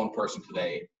we were all in person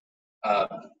today.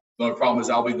 The only problem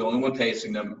is I'll be the only one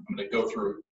tasting them. I'm going to go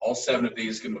through all 7 of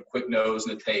these, give them a quick nose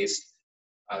and a taste,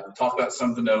 talk about some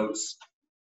of the notes,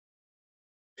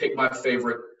 pick my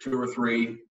favorite 2 or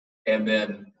 3, and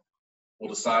then we'll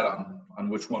decide on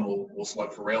which one we'll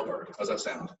select for Railbird. How's that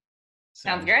sound?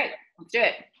 Sounds great. Let's do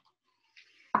it.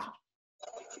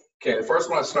 Okay, the first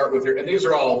one I start with here, and these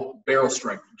are all barrel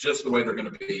strength, just the way they're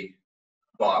going to be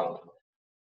bottled.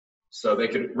 So they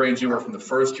could range anywhere from the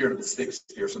 1st tier to the 6th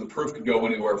tier. So the proof could go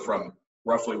anywhere from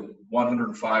roughly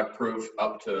 105 proof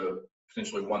up to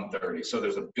potentially 130. So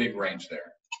there's a big range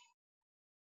there.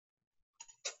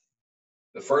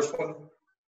 The first one,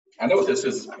 I know what this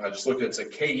is. I just looked at it. It's a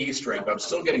KE strain, but I'm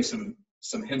still getting some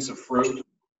hints of fruit,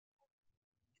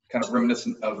 kind of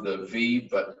reminiscent of the V,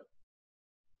 but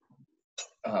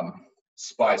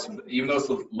spice. Even though it's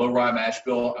a low rye mash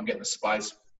bill, I'm getting the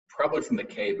spice probably from the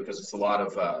K because it's a lot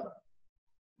of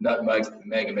nutmeg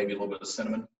and maybe a little bit of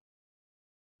cinnamon.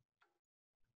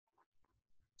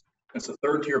 It's a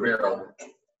 3rd tier barrel,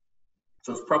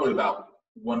 so it's probably about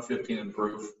 115 in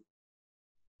proof.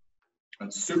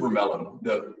 And super mellow.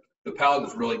 The palate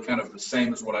is really kind of the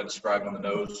same as what I described on the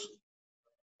nose.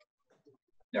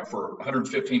 Now for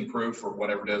 115 proof or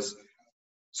whatever it is,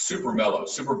 super mellow,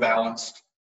 super balanced.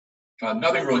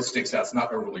 Nothing really sticks out. It's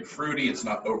not overly fruity. It's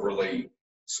not overly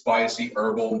spicy,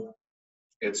 herbal.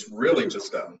 It's really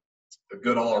just a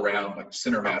good all-around like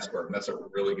center mass bourbon. That's a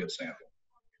really good sample.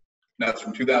 Now it's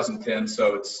from 2010,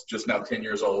 so it's just now 10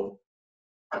 years old,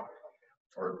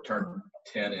 or turned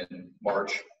 10 in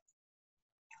March.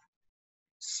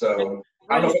 So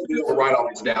I don't know if we'll write all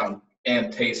these down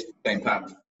and taste at the same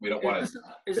time. We don't want to.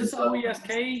 Is this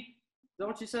OESK? Is that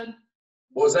what you said?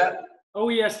 What was that?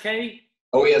 OESK?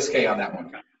 OESK on that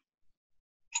one.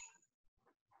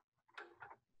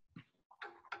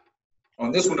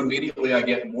 On this one, immediately I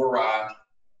get more rye.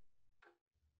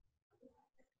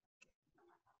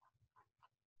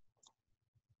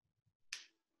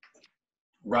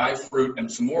 Rye fruit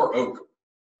and some more oak.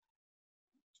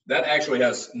 That actually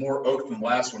has more oak than the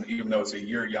last one, even though it's a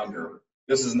year younger.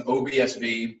 This is an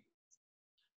OBSV.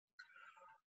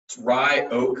 It's rye,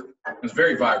 oak. It's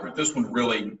very vibrant. This one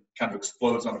really kind of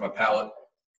explodes onto my palate,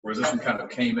 whereas this one kind of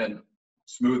came in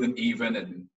smooth and even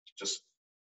and just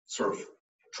sort of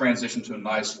transitioned to a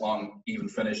nice, long, even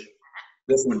finish.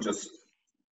 This one just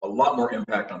a lot more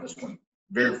impact on this one.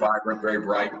 Very vibrant, very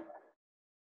bright.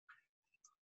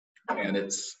 And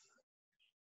it's,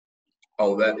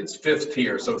 it's 5th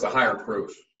tier, so it's a higher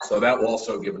proof. So that will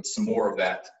also give it some more of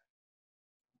that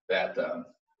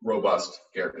robust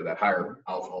character, that higher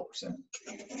alcohol percent.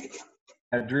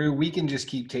 Drew, we can just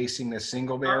keep tasting this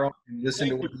single barrel and listen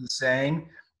to what he's saying,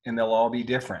 and they'll all be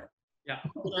different. Yeah,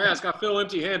 I feel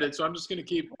empty-handed, so I'm just going to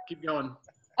keep going.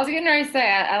 I was getting ready to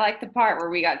say, I like the part where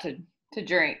we got to to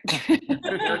drink.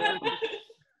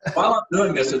 While I'm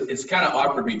doing this, it's kind of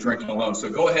awkward me drinking alone. So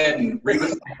go ahead and read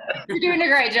this. You're doing a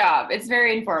great job. It's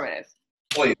very informative.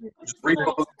 Please, just read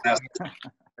those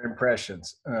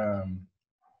Impressions.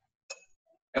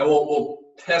 and we'll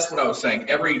test what I was saying.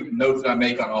 Every note that I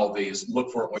make on all these,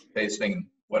 look for it when you're tasting.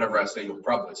 Whatever I say, you'll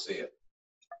probably see it.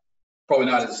 Probably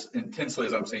not as intensely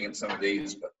as I'm seeing in some of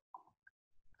these, but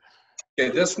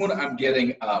okay, this one I'm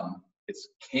getting, it's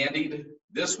candied.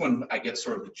 This one I get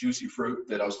sort of the juicy fruit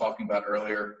that I was talking about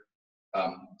earlier.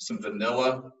 Some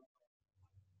vanilla.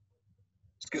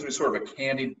 This gives me sort of a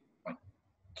candied, like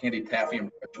candied taffy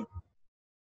impression.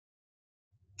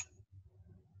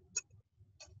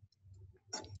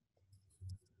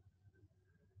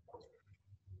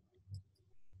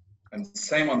 And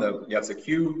same on the, yeah, it's a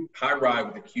Q high rye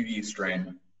with a Q yeast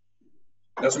strain.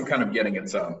 That's what I'm kind of getting.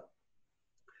 It's a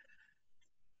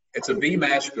B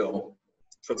mash bill,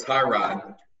 so it's high rye.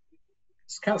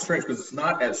 It's kind of strange because it's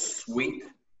not as sweet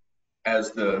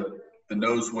as the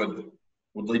nose would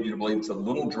lead you to believe. It's a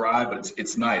little dry, but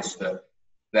it's nice.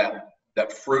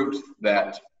 That fruit,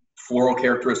 that floral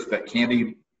characteristic, that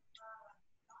candy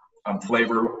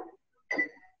flavor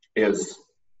is.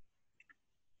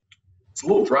 It's a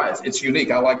little dry. It's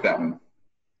unique. I like that one.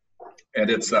 And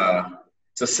it's a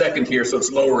second here, so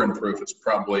it's lower in proof. It's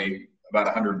probably about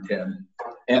 110.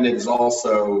 And it's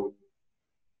also,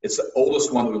 it's the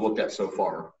oldest one that we've looked at so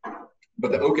far.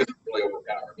 But the oak isn't really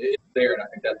overpowering. It's there, and I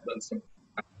think that's done some.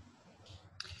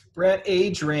 Brent,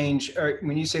 age range,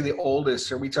 when you say the oldest,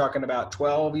 are we talking about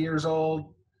 12 years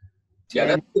old? 10? Yeah,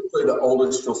 that's typically the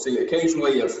oldest you'll see.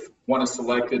 Occasionally, if one is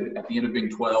selected at the end of being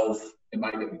 12, it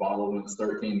might get bottled when it's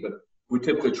 13, but we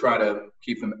typically try to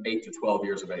keep them 8 to 12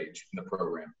 years of age in the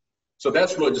program. So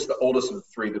that's really just the oldest of the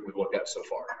three that we've looked at so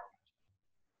far.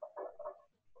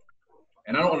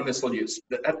 And I don't want to mislead you.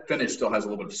 That finish still has a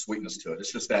little bit of sweetness to it.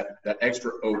 It's just that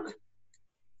extra oak.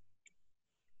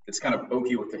 It's kind of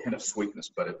oaky with a hint of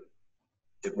sweetness, but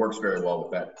it works very well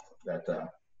with that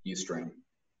yeast strain.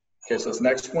 Okay, so this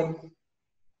next one.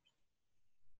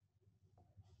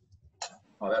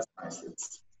 Oh, that's nice.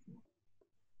 It's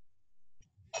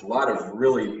a lot of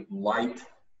really light,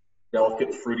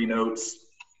 delicate, fruity notes.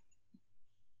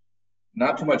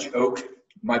 Not too much oak.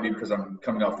 Might be because I'm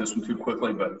coming off this one too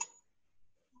quickly, but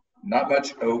not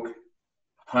much oak.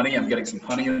 Honey, I'm getting some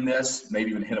honey in this, maybe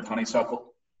even a hint of honeysuckle.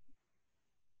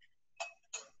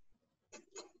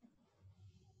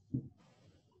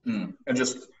 And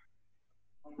just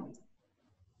a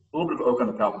little bit of oak on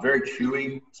the palate, very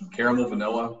chewy, some caramel,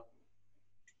 vanilla.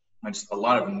 And just a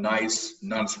lot of nice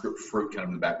nondescript fruit kind of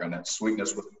in the background, that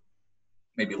sweetness with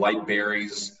maybe light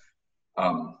berries,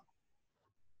 a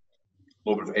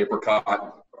little bit of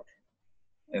apricot.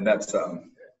 And that's,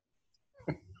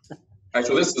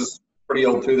 actually this is pretty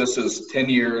old too. This is 10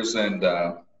 years and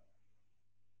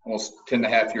almost 10 and a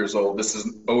half years old. This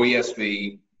is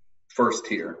OESV first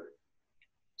tier.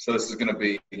 So this is gonna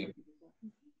be,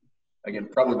 again,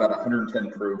 probably about 110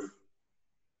 proof.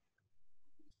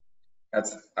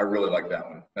 I really like that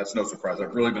one. That's no surprise.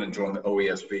 I've really been enjoying the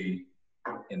OESV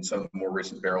in some of the more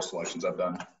recent barrel selections I've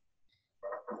done.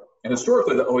 And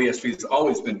historically, the OESV has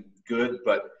always been good,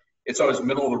 but it's always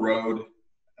middle of the road,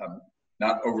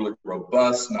 not overly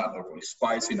robust, not overly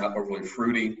spicy, not overly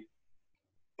fruity.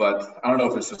 But I don't know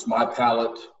if it's just my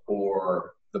palate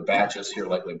or the batches here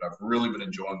lately, but I've really been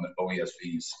enjoying the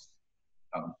OESVs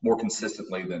more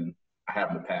consistently than I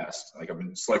have in the past. Like I've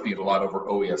been selecting it a lot over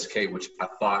OESK, which I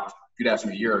thought, if you'd asked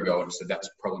me a year ago, I would have said that's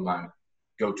probably my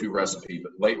go-to recipe.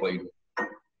 But lately,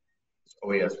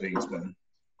 OESV has been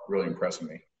really impressing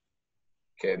me.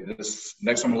 Okay, this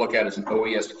next one we'll look at is an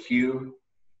OESQ.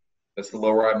 That's the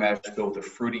low rye mash bill with the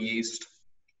fruity yeast.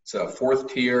 It's a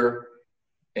fourth tier,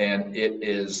 and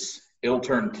it'll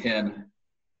turn 10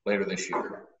 later this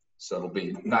year. So it'll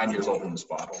be 9 years old in this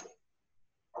bottle.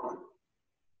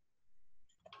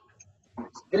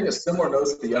 It's getting a similar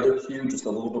nose to the other Q, just a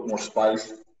little bit more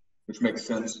spice, which makes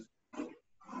sense.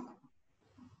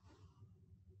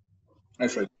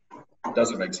 Actually, it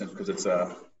doesn't make sense because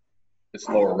it's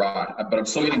lower rye, but I'm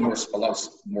still getting a lot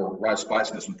more rye spice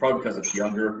in this one, probably because it's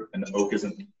younger and the oak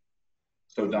isn't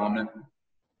so dominant.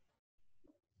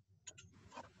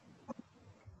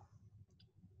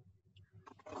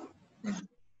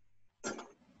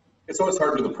 It's always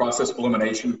hard to do the process of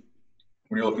elimination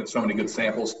when you're looking at so many good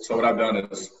samples. So what I've done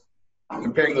is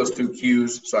comparing those two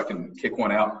Qs so I can kick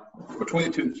one out. Between the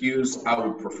two Qs, I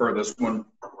would prefer this one.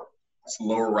 It's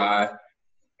lower rye.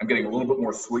 I'm getting a little bit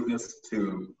more sweetness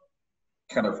to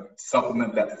kind of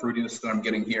supplement that fruitiness that I'm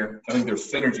getting here. I think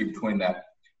there's synergy between the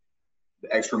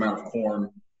extra amount of corn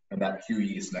and that Q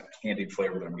yeast and that candied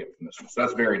flavor that I'm getting from this one. So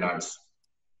that's very nice.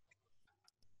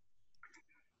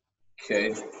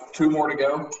 Okay, 2 more to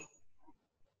go.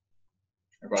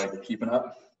 Everybody keeping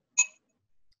up?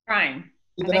 Trying.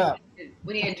 Keep it up.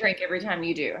 We need a drink every time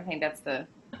you do. I think that's the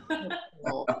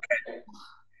goal. Okay.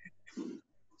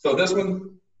 So this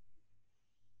one,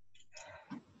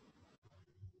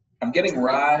 I'm getting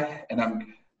rye, and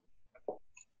I'm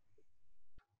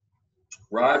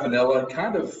rye, vanilla,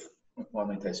 kind of, well,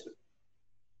 let me taste it.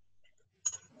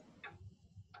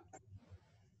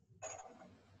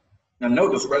 I know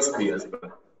what this recipe is, but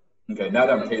okay, now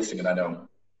that I'm tasting it, I know,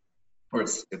 or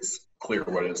it's clear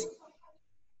what it is.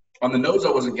 On the nose, I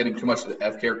wasn't getting too much of the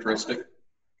F characteristic,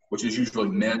 which is usually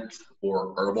mint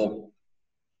or herbal.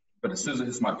 But as soon as it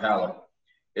hits my palate,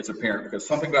 it's apparent, because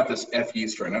something about this F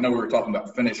yeast strain, I know we were talking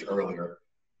about finish earlier,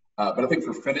 but I think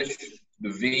for finish,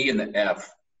 the V and the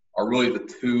F are really the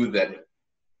two that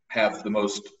have the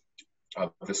most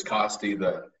viscosity,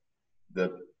 the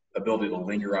ability to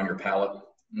linger on your palate.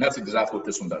 And that's exactly what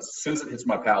this one does. As soon as it hits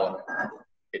my palate,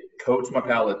 it coats my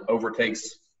palate,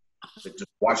 overtakes, it just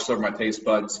washes over my taste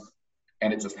buds,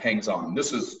 and it just hangs on.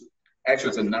 This is, actually,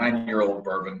 it's a 9-year-old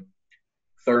bourbon,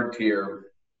 3rd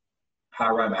tier, high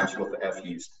rye mash with the F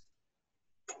yeast.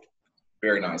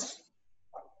 Very nice.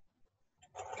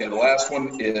 Okay, the last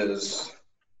one is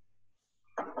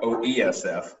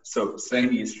OESF. So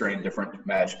same yeast strain, different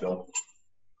mash bill.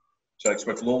 So I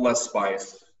expect a little less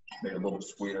spice, maybe a little bit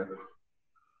sweeter.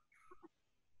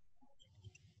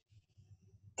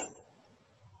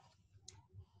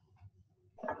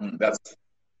 That's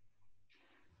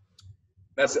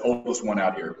the oldest one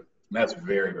out here. That's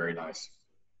very, very nice.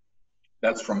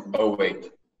 That's from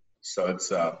 08. So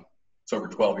it's over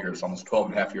 12 years, almost 12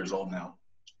 and a half years old now.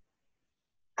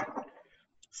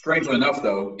 Strangely enough,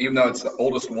 though, even though it's the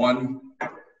oldest one,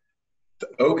 the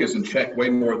oak is in check way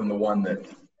more than the one that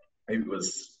maybe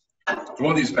was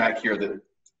one of these back here that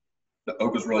the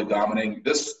oak is really dominating.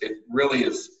 This, it really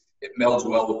is, it melds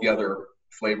well with the other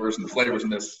flavors, and the flavors in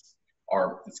this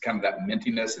are, it's kind of that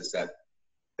mintiness, it's that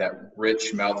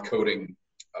rich mouth coating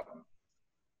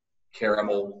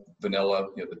caramel, vanilla,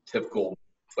 you know, the typical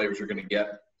flavors you're going to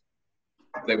get.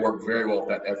 They work very well with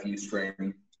that FE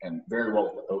strain and very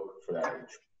well with the oak for that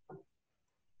age.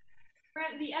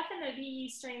 Brent, the F and the VE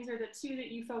strains are the two that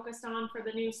you focused on for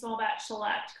the new small batch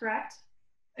select, correct?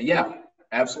 Yeah,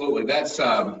 absolutely. That's,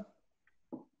 and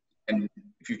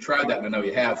if you've tried that, and I know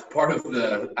you have, part of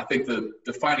the, I think the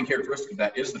defining characteristic of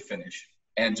that is the finish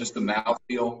and just the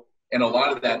mouthfeel. And a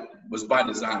lot of that was by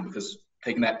design, because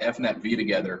taking that F and that V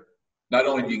together, not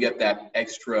only do you get that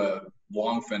extra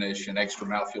long finish and extra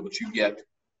mouthfeel, but you get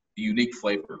the unique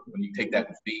flavor when you take that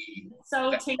V.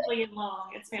 So tinkly and long.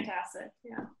 It's fantastic.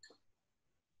 Yeah.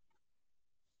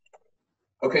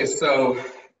 Okay, so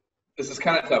this is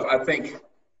kind of tough. I think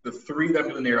the 3 that I'm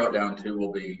going to narrow it down to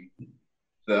will be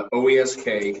the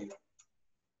OESK.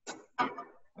 I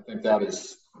think that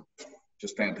is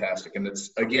just fantastic. And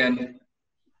it's, again,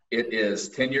 it is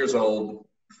 10 years old,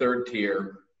 3rd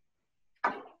tier,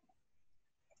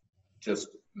 just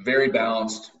very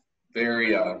balanced,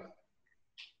 very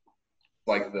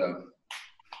like a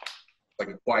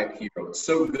quiet hero. It's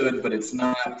so good, but it's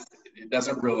not, it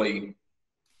doesn't really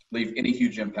leave any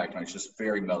huge impact on it. It's just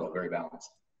very mellow, very balanced.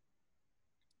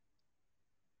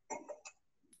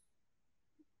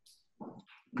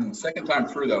 And the second time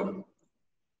through, though,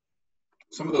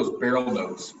 some of those barrel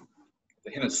notes,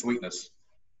 the hint of sweetness,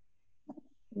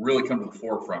 really come to the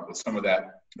forefront with some of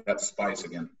that spice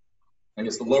again. I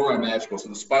guess the lower rye mash bill, so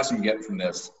the spice I'm getting from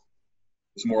this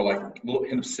is more like a little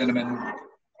hint of cinnamon,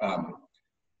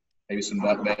 maybe some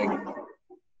nutmeg. I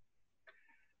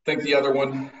think the other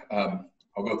one, I'll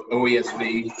go with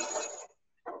OESV.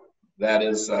 That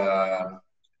is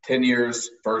 10 years,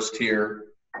 1st tier.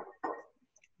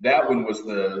 That one was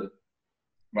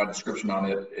my description on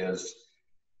it is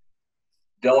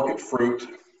delicate fruit,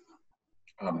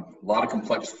 a lot of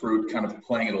complex fruit, kind of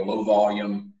playing at a low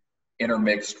volume,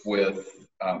 intermixed with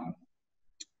a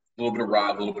little bit of rye,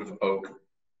 a little bit of oak,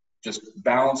 just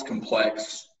balanced,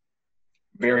 complex,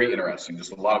 very interesting,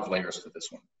 just a lot of layers to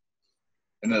this one.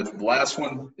 And the last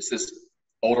one is this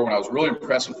older one. I was really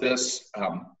impressed with this.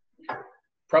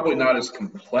 Probably not as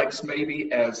complex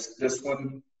maybe as this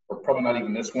one, or probably not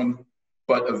even this one,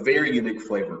 but a very unique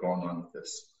flavor going on with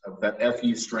this. Of that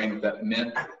FE strain, with that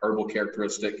mint herbal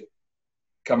characteristic,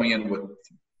 coming in with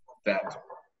that.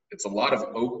 It's a lot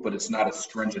of oak, but it's not a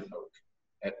stringent oak.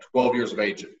 At 12 years of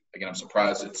age, again, I'm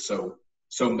surprised it's so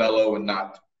mellow and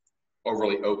not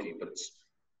overly oaky, but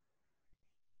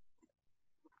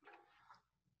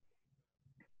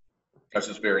that's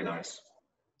just very nice.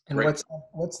 And Great.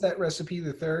 what's that recipe,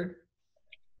 the third?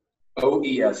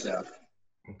 OESF.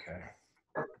 Okay.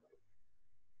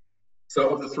 So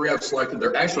of the three I've selected,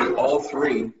 they're actually all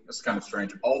three, that's kind of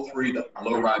strange, all three the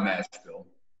low rye mash bill,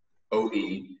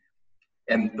 OE.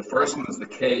 And the first one is the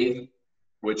K,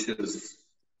 which is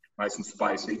nice and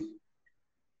spicy,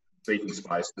 bacon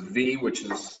spice. The V, which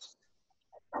is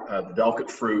the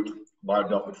delicate fruit, a lot of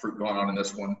delicate fruit going on in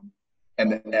this one. And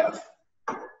the F,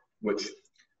 which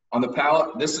on the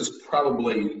palate, this is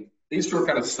probably, these two are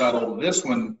kind of subtle. This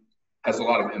one has a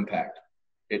lot of impact.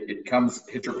 It comes,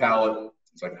 hit your palate.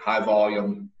 It's like high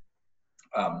volume,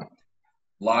 a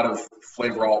lot of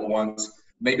flavor all at once.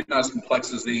 Maybe not as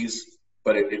complex as these,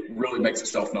 but it really makes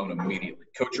itself known immediately.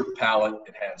 Coat your palate.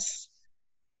 It's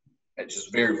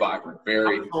just very vibrant,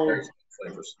 very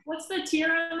flavors. What's the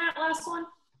tier on that last one?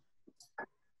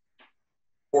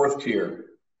 Fourth tier.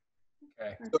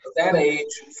 Okay. So at that age,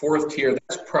 fourth tier,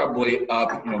 that's probably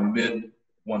up, mid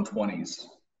 120s.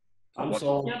 I'm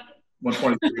sold. Yep.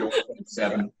 123 or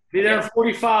 127. Be there in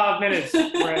 45 minutes,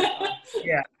 Brent.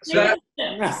 Yeah. So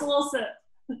just a little sip.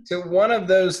 So one of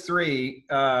those three,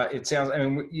 it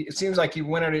seems like you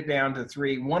winnowed it down to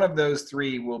three. One of those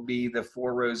three will be the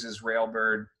Four Roses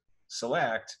Railbird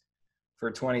Select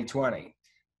for 2020.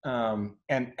 And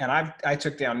I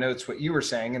took down notes what you were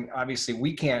saying, and obviously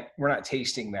we're not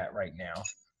tasting that right now,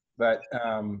 but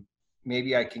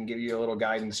maybe I can give you a little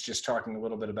guidance just talking a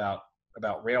little bit about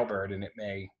Railbird, and it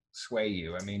may sway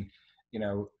you. I mean,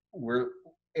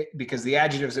 because the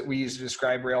adjectives that we use to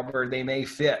describe Railbird, they may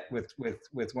fit with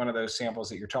one of those samples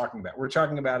that you're talking about. We're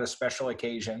talking about a special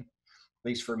occasion, at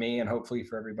least for me, and hopefully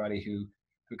for everybody who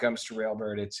comes to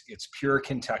Railbird. It's pure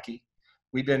Kentucky.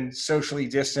 We've been socially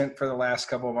distant for the last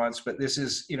couple of months, but this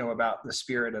is, about the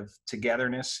spirit of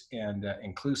togetherness and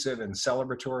inclusive and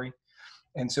celebratory.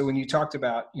 And so when you talked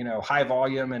about, high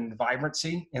volume and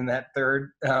vibrancy in that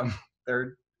third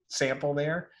sample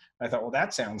there, I thought, well,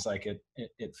 that sounds like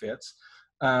it fits.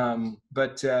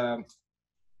 But I'm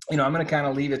going to kind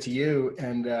of leave it to you.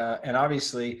 And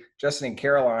obviously Justin and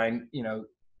Caroline,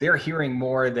 they're hearing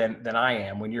more than I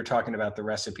am when you're talking about the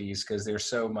recipes, because they're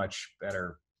so much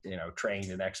better,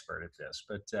 trained and expert at this.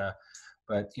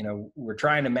 But we're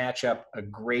trying to match up a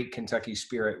great Kentucky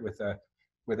spirit with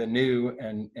a new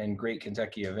and great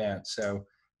Kentucky event. So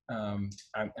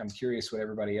I'm curious what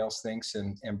everybody else thinks.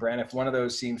 And Brent, if one of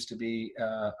those seems to be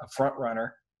a front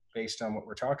runner based on what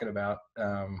we're talking about,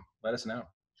 let us know.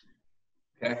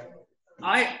 Okay.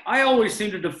 I always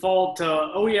seem to default to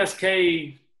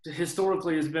OESK.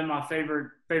 Historically has been my favorite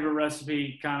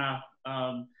recipe, kind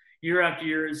of year after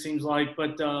year, it seems like.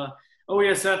 But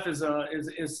OESF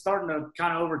is starting to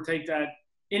kind of overtake that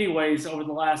anyways over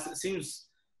the last, it seems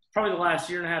probably the last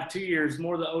year and a half, 2 years.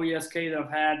 More the OESK that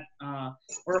I've had,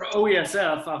 or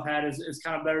OESF I've had is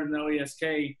kind of better than the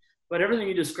OESK. But everything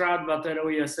you described about that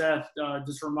OESF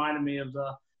just reminded me of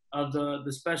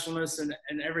the specialness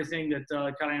and everything that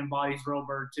kind of embodies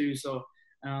Railbird too. So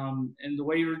and the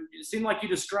way it seemed like you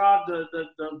described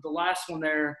the last one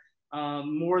there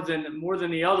more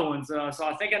than the other ones. So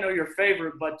I think I know your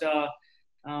favorite, but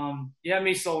you have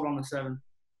me sold on the 7.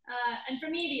 And for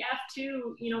me, the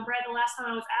F2, Brad, the last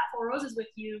time I was at Four Roses with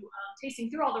you, tasting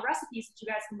through all the recipes that you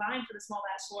guys combined for the small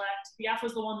batch select, the F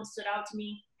was the one that stood out to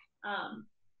me.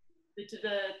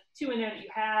 The 2 in there that you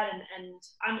had, and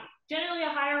I'm generally a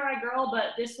higher rye girl,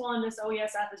 but this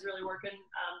OESF is really working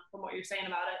from what you're saying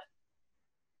about it.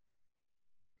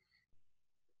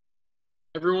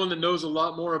 Everyone that knows a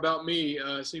lot more about me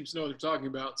seems to know what they're talking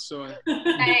about. So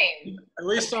Same. at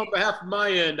least on behalf of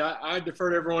my end, I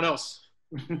defer to everyone else.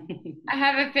 I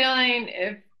have a feeling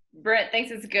if Brent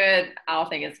thinks it's good, I'll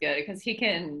think it's good, because he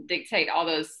can dictate all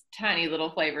those tiny little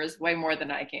flavors way more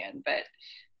than I can. But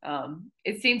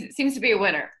it seems to be a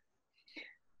winner.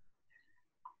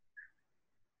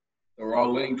 So we're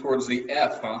all leaning towards the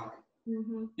F, huh?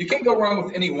 Mm-hmm. You can't go wrong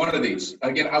with any one of these.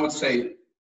 Again, I would say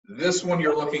this one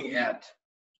you're looking at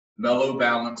mellow,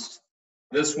 balanced.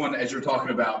 This one, as you're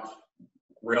talking about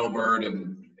Railbird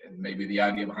and maybe the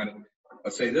idea behind it,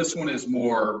 I'd say this one is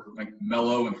more like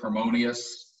mellow and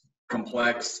harmonious,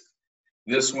 complex.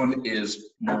 This one is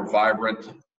more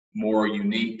vibrant, more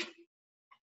unique.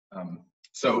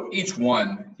 So each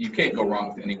one, you can't go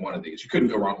wrong with any one of these. You couldn't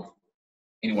go wrong with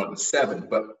any one of the 7,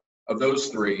 but of those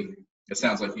 3, it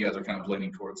sounds like you guys are kind of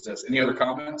leaning towards this. Any other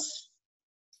comments?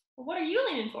 Well, what are you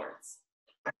leaning towards?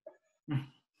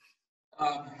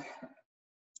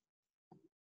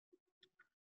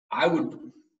 I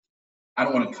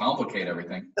don't want to complicate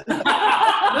everything.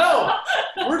 No,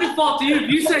 we're default to you. If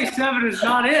you say 7 is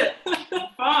not it,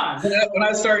 fine. When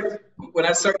I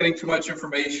start getting too much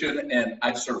information and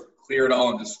I just sort of clear it all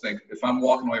and just think, if I'm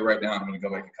walking away right now, I'm going to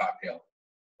go make a cocktail,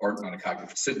 or not a cocktail,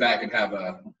 sit back and have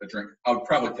a drink. I would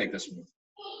probably take this one.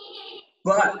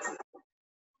 But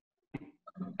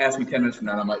ask me 10 minutes from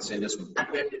now, I might say this one.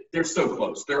 They're so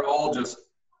close. They're all just,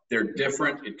 they're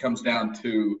different. It comes down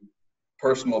to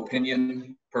personal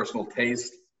opinion, personal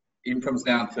taste, even comes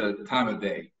down to time of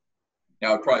day.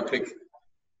 Now, I'd probably pick,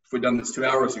 if we'd done this 2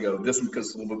 hours ago, this one because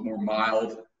it's a little bit more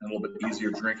mild and a little bit easier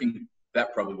drinking.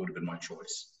 That probably would have been my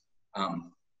choice.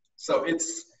 So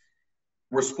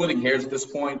we're splitting hairs at this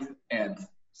point, and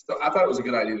so I thought it was a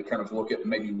good idea to kind of look at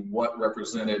maybe what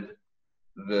represented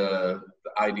the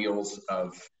ideals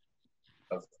of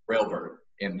Railbird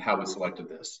and how we selected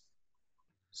this.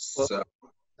 So,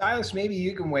 Silas, maybe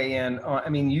you can weigh in. I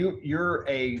mean, you're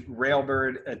a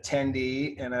Railbird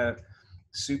attendee and a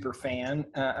super fan.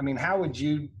 I mean, how would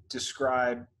you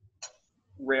describe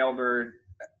Railbird?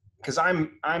 Because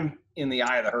I'm in the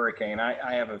eye of the hurricane.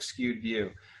 I have a skewed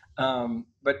view,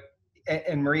 but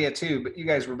and Maria too. But you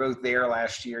guys were both there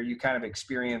last year. You kind of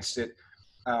experienced it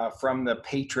from the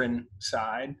patron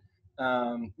side.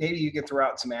 Maybe you could throw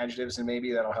out some adjectives, and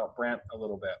maybe that'll help Brent a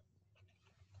little bit.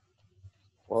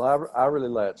 Well, I really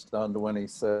latched on to when he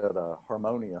said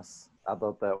harmonious. I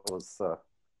thought that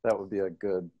would be a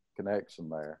good connection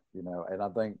there, you know. And I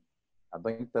think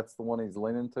that's the one he's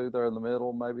leaning to there in the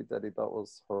middle, maybe, that he thought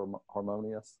was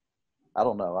harmonious. I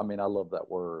don't know. I mean, I love that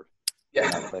word. Yeah.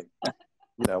 And I think,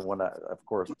 you know, of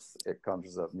course, it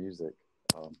conjures up music.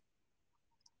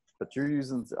 But you're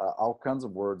using all kinds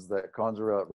of words that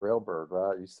conjure up Railbird,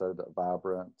 right? You said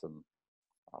vibrant and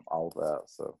all that.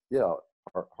 So, yeah,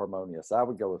 harmonious. I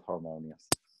would go with harmonious.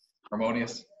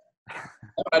 Harmonious.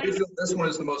 I do feel this one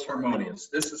is the most harmonious.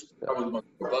 This is probably the most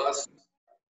robust,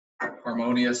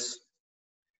 harmonious.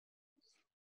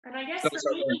 And I guess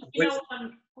for me, you know,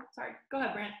 sorry, go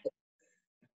ahead, Brent.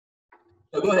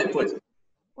 Oh, go ahead, please.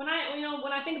 When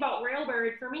I think about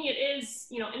Railbird, for me, it is,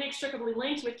 you know, inextricably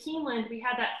linked with Keeneland. We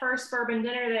had that first bourbon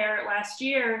dinner there last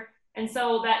year. And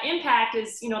so that impact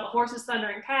is, you know, the horses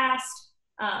thundering past,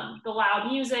 the loud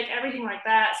music, everything like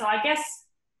that. So I guess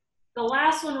the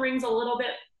last one rings a little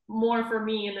bit more for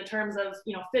me in the terms of,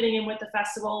 you know, fitting in with the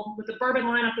festival, with the bourbon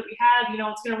lineup that we have. You know,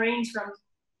 it's going to range from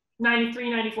 93,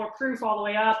 94 proof all the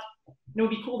way up. It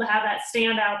would be cool to have that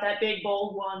stand out, that big,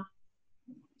 bold one.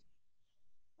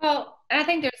 Well, and I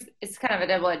think it's kind of a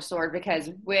double-edged sword,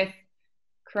 because with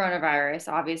coronavirus,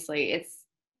 obviously,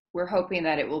 we're hoping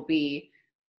that it will be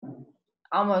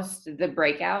almost the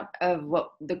breakout of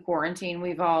what the quarantine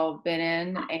we've all been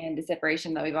in and the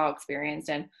separation that we've all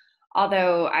experienced. And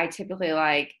although I typically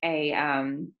like a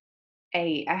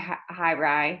high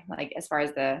rye, like as far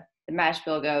as the mash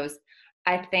bill goes,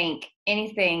 I think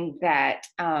anything that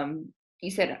you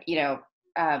said, you know,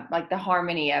 like the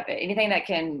harmony of it, anything that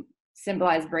can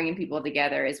symbolize bringing people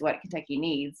together is what Kentucky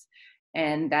needs.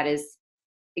 And that is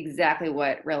exactly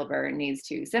what Railbird needs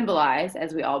to symbolize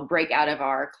as we all break out of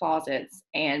our closets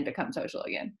and become social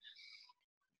again.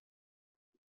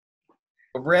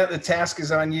 Well, Brent, the task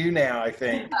is on you now, I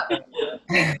think.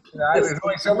 There's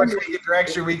only so much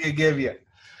direction we could give you.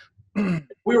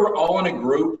 We were all in a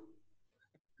group.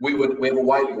 We have a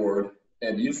whiteboard,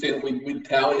 and you see that we'd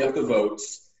tally up the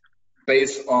votes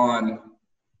based on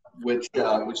which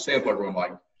sample everyone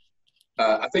liked.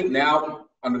 I think now,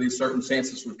 under these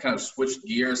circumstances, we've kind of switched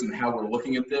gears in how we're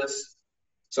looking at this.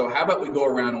 So how about we go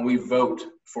around and we vote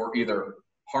for either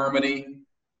harmony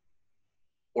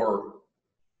or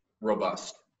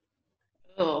robust?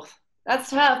 Oh, that's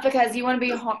tough, because you want to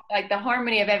be like the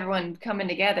harmony of everyone coming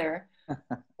together,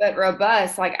 but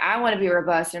robust. Like, I want to be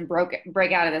robust and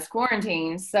break out of this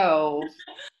quarantine. So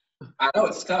I know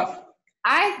it's tough.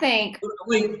 I think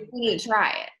we need to try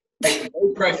it. Hey,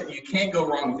 no pressure. You can't go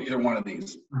wrong with either one of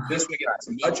these. This one,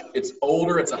 it's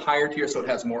older, it's a higher tier, so it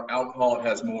has more alcohol, it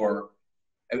has more,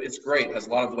 it's great, it has a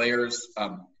lot of layers.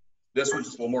 This one's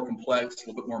just a little more complex, a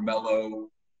little bit more mellow.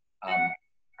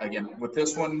 Again, with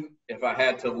this one, if I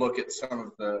had to look at some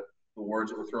of the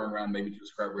words that we're throwing around maybe to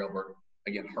describe Railbird,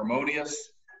 again, harmonious,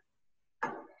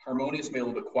 maybe a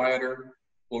little bit quieter,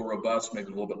 a little robust, maybe a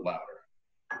little bit louder.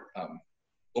 A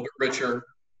little bit richer,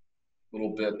 a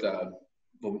little bit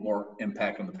more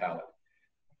impact on the palate.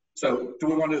 So do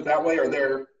we want to do it that way, or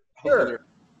there? Sure.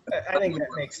 I think that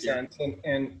makes sense.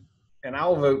 And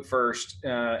I'll vote first,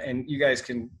 and you guys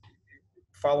can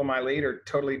follow my lead or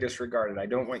totally disregard it. I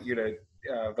don't want you to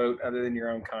vote other than your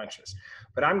own conscience.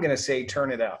 But I'm going to say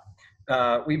turn it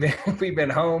out. We've been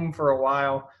home for a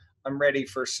while. I'm ready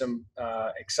for some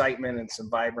excitement and some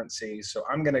vibrancy. So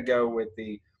I'm going to go with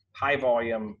the high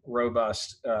volume,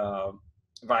 robust,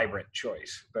 vibrant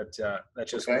choice. But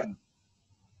that's just okay. one.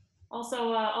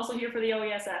 Also here for the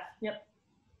OESF. Yep.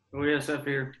 OESF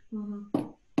here. Mm-hmm.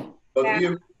 Both of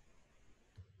you?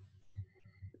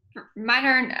 My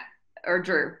turn, or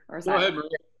Drew, or Go ahead, Maria.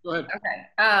 Go ahead. Okay.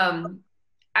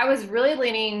 I was really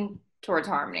leaning towards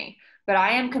Harmony, but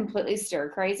I am completely stir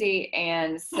crazy,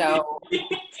 and so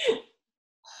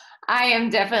I am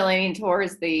definitely leaning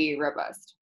towards the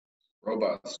robust.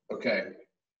 Robust. Okay.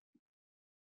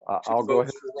 I'll go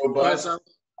ahead. Robust.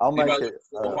 I'll make Anybody it.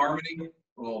 a little harmony,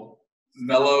 a little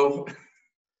mellow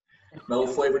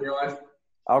flavor in your life.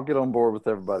 I'll get on board with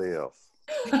everybody else.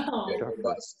 Okay,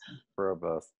 robust.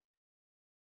 Robust.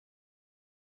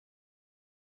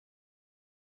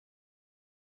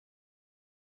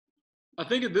 I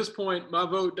think at this point, my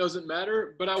vote doesn't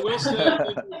matter, but I will say I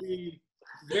think it would be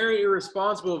very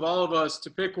irresponsible of all of us to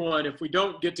pick one if we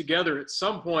don't get together at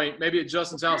some point, maybe at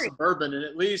Justin's House of Bourbon, and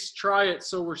at least try it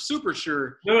so we're super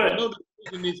sure. Do it. I know the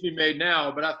decision needs to be made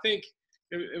now, but I think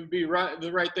it would be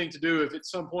the right thing to do if at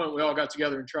some point we all got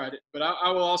together and tried it. But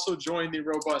I will also join the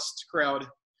robust crowd,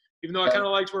 even though I kind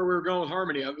of liked where we were going with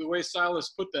Harmony. The way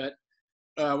Silas put that,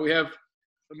 we have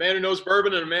a man who knows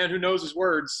bourbon and a man who knows his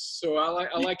words. So I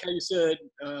like how you said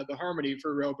the Harmony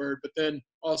for Railbird, but then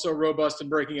also robust and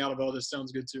breaking out of all this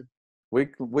sounds good too. We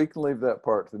can leave that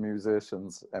part to the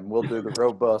musicians, and we'll do the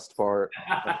robust part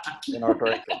in our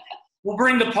drinking. We'll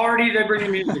bring the party, they bring the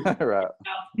music. Right.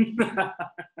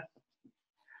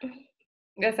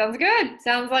 That sounds good.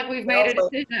 Sounds like we've made a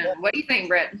decision. What do you think,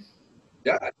 Brent?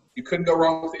 Yeah, you couldn't go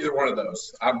wrong with either one of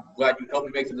those. I'm glad you helped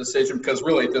me make the decision because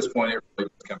really at this point, it really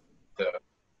comes to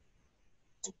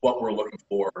what we're looking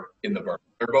for in the bourbon.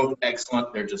 They're both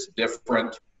excellent. They're just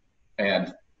different.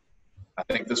 And I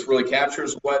think this really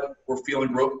captures what we're feeling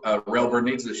Railbird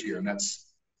needs this year, and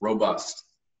that's robust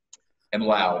and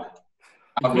loud.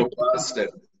 Robust, and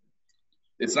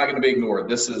it's not going to be ignored.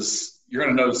 You're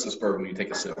going to notice this bourbon when you take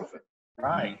a sip of it.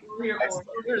 Right.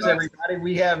 Cheers, everybody.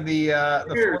 We have the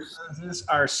Four Roses,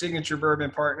 our signature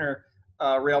bourbon partner,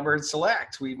 Railbird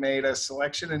Select. We made a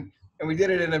selection, and we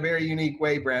did it in a very unique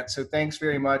way, Brent. So thanks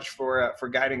very much for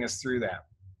guiding us through that.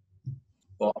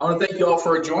 Well, I want to thank you all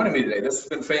for joining me today. This has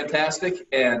been fantastic,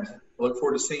 and I look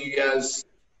forward to seeing you guys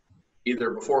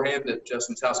either beforehand at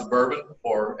Justin's House of Bourbon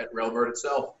or at Railbird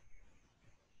itself.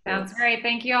 Sounds great.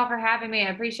 Thank you all for having me. I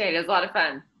appreciate it. It was a lot of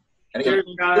fun. Cheers,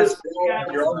 guys.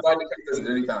 You're all invited to come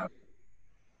visit anytime.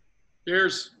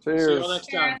 Cheers. Cheers. See you all next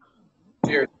time.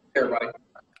 Cheers, everybody.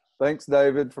 Thanks,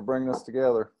 David, for bringing us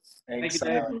together. Thanks.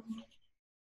 Thank you, David.